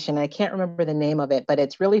organization. I can't remember the name of it, but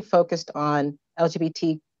it's really focused on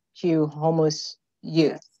LGBTQ homeless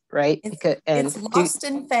youth, right? It's Lost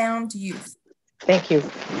and Found Youth. Thank you.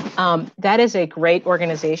 That is a great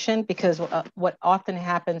organization because what often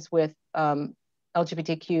happens with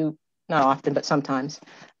LGBTQ, not often, but sometimes,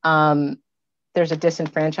 there's a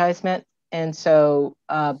disenfranchisement. And so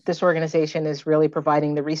this organization is really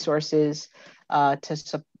providing the resources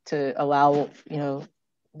to allow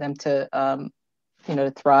them to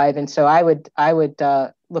to thrive. And so I would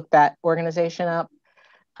look that organization up.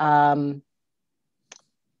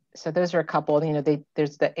 So those are a couple.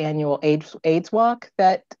 There's the annual AIDS walk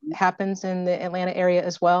that happens in the Atlanta area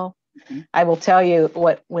as well. Mm-hmm. I will tell you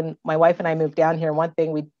when my wife and I moved down here, one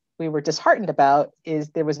thing we were disheartened about is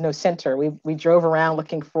there was no center. We drove around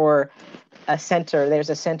looking for a center. There's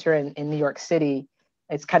a center in New York City.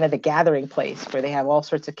 It's kind of the gathering place where they have all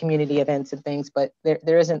sorts of community events and things, but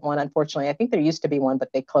there isn't one, unfortunately. I think there used to be one, but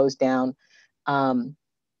they closed down.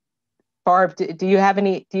 Barb, do you have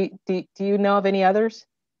any? Do you know of any others?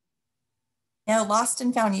 Yeah, Lost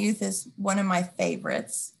and Found Youth is one of my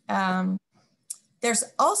favorites. There's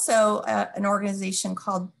also an organization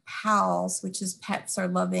called PALS, which is Pets Are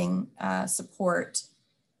Loving Support,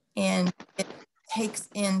 and it takes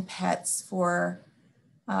in pets for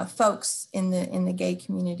folks in the gay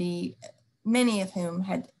community, many of whom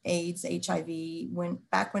had AIDS, HIV,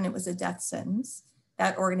 back when it was a death sentence.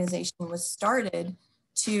 That organization was started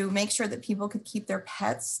to make sure that people could keep their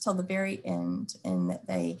pets till the very end and that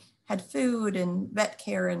they had food and vet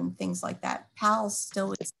care and things like that. PALS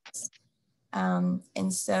still exists.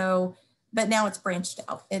 And so, but now it's branched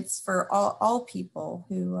out. It's for all people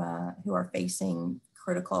who are facing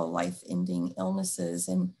critical life-ending illnesses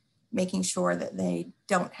and making sure that they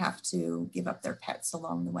don't have to give up their pets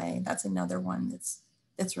along the way. That's another one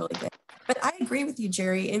that's really good. But I agree with you,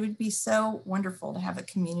 Njeri. It would be so wonderful to have a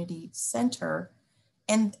community center,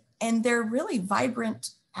 and they're really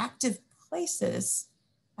vibrant, active places.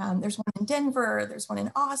 There's one in Denver. There's one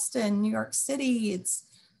in Austin, New York City.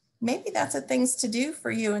 Maybe that's a things to do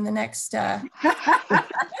for you in the next. And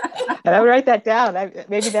I'll write that down.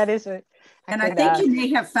 Maybe that is it. I think you may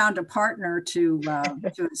have found a partner to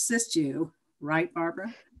assist you, right,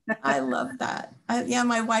 Barbara? I love that. Yeah,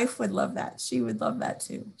 my wife would love that. She would love that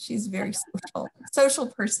too. She's a very social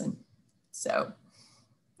person. So.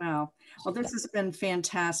 Wow. Well, this has been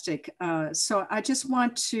fantastic. So I just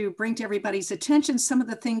want to bring to everybody's attention some of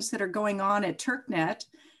the things that are going on at TurkNet,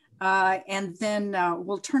 and then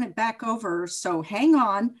we'll turn it back over. So hang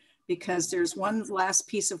on, because there's one last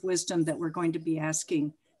piece of wisdom that we're going to be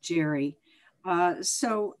asking Njeri.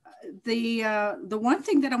 So the one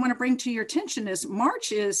thing that I want to bring to your attention is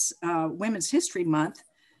March is Women's History Month,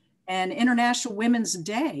 and International Women's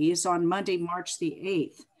Day is on Monday, March the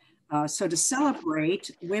 8th. So to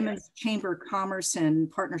celebrate, Women's Chamber of Commerce, in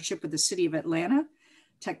partnership with the City of Atlanta,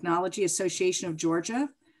 Technology Association of Georgia,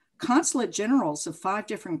 consulate generals of 5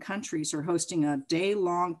 different countries are hosting a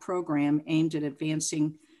day-long program aimed at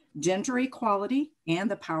advancing gender equality and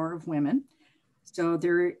the power of women. So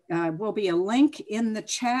there will be a link in the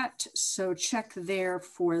chat, so check there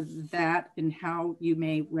for that and how you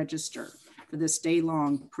may register for this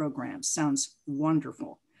day-long program. Sounds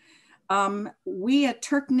wonderful. We at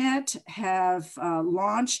TurkNet have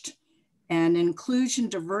launched an Inclusion,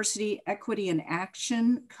 Diversity, Equity, and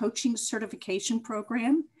Action coaching certification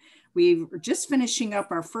program. We're just finishing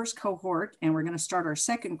up our first cohort, and we're going to start our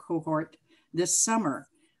second cohort this summer.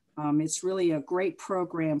 It's really a great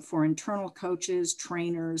program for internal coaches,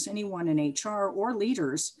 trainers, anyone in HR, or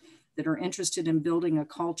leaders that are interested in building a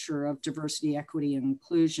culture of diversity, equity, and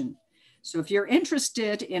inclusion. So if you're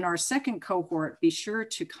interested in our second cohort, be sure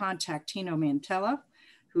to contact Tino Mantella,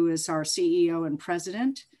 who is our CEO and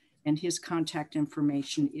president, and his contact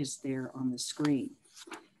information is there on the screen.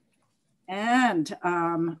 And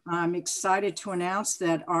I'm excited to announce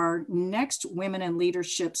that our next Women in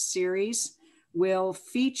Leadership series will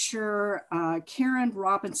feature Karen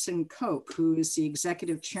Robinson Cope, who is the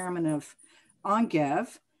executive chairman of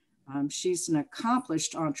ONGEV. She's an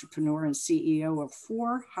accomplished entrepreneur and CEO of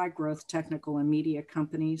 4 high-growth technical and media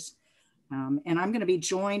companies. And I'm going to be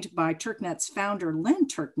joined by TurkNet's founder, Lynn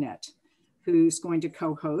Turknet, who's going to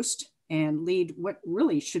co-host and lead what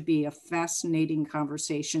really should be a fascinating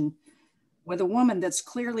conversation with a woman that's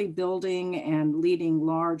clearly building and leading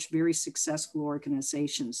large, very successful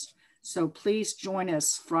organizations. So please join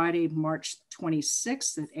us Friday, March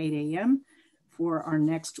 26th at 8 a.m. for our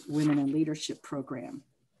next Women in Leadership program.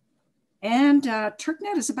 And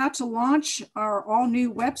TurkNet is about to launch our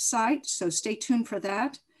all-new website, so stay tuned for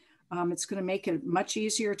that. It's going to make it much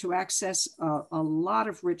easier to access a lot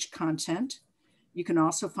of rich content. You can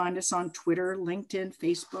also find us on Twitter, LinkedIn,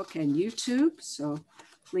 Facebook, and YouTube, so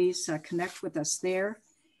please connect with us there.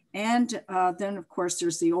 And then, of course,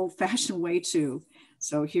 there's the old-fashioned way too.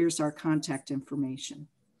 So here's our contact information.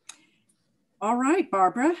 All right,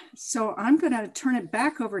 Barbara. So I'm going to turn it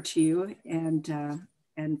back over to you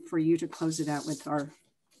and for you to close it out with our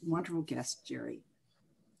wonderful guest, Njeri.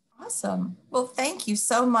 Awesome. Well, thank you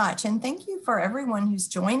so much. And thank you for everyone who's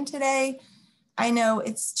joined today. I know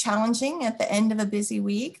it's challenging at the end of a busy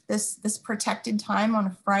week. This protected time on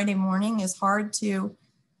a Friday morning is hard to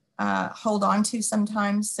hold on to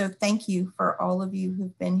sometimes. So thank you for all of you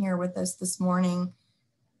who've been here with us this morning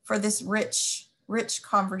for this rich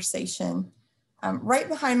conversation. Right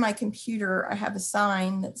behind my computer, I have a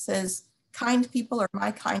sign that says, "Kind people are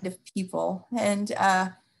my kind of people." And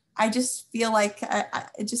I just feel like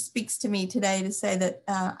it just speaks to me today to say that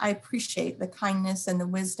I appreciate the kindness and the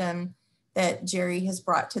wisdom that Njeri has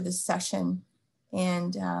brought to this session.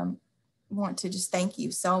 And want to just thank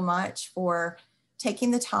you so much for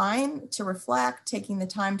taking the time to reflect, taking the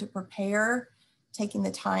time to prepare, taking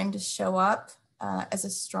the time to show up as a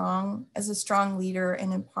strong leader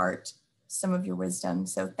and impart some of your wisdom.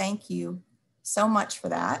 So thank you so much for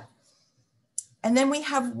that. And then we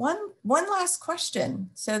have one last question.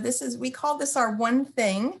 So we call this our one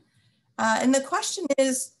thing. And the question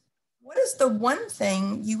is, what is the one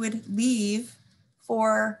thing you would leave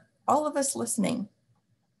for all of us listening?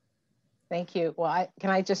 Thank you. Well, can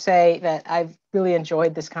I just say that I've really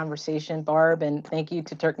enjoyed this conversation, Barb, and thank you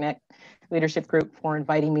to TurkNet Leadership Group for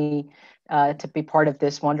inviting me to be part of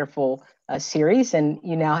this wonderful series. And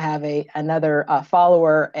you now have another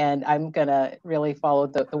follower, and I'm going to really follow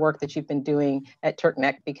the work that you've been doing at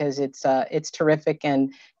TurkNet, because it's terrific,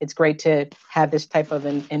 and it's great to have this type of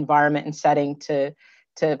an environment and setting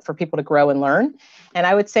for people to grow and learn. And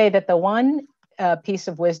I would say that the one piece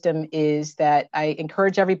of wisdom is that I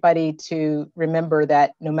encourage everybody to remember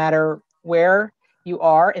that no matter where you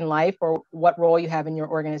are in life or what role you have in your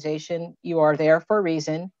organization, you are there for a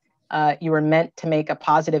reason. You are meant to make a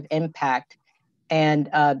positive impact, and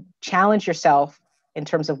challenge yourself in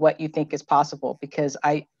terms of what you think is possible, because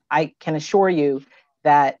I can assure you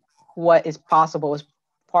that what is possible is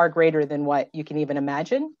far greater than what you can even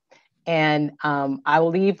imagine. And I will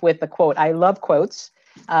leave with a quote. I love quotes.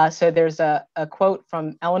 So there's a quote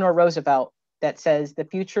from Eleanor Roosevelt that says, "The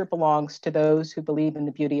future belongs to those who believe in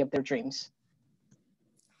the beauty of their dreams."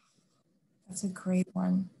 That's a great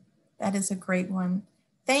one. That is a great one.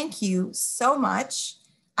 Thank you so much.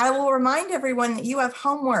 I will remind everyone that you have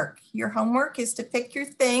homework. Your homework is to pick your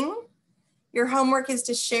thing. Your homework is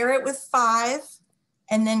to share it with 5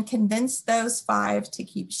 and then convince those 5 to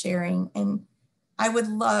keep sharing. And I would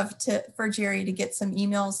love for Njeri to get some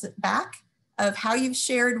emails back of how you've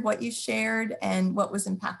shared, what you shared, and what was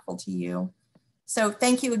impactful to you. So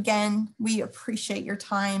thank you again. We appreciate your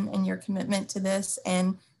time and your commitment to this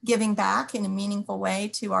and giving back in a meaningful way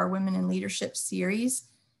to our Women in Leadership series.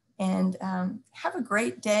 And have a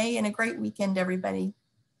great day and a great weekend, everybody.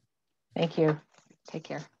 Thank you. Take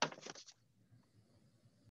care.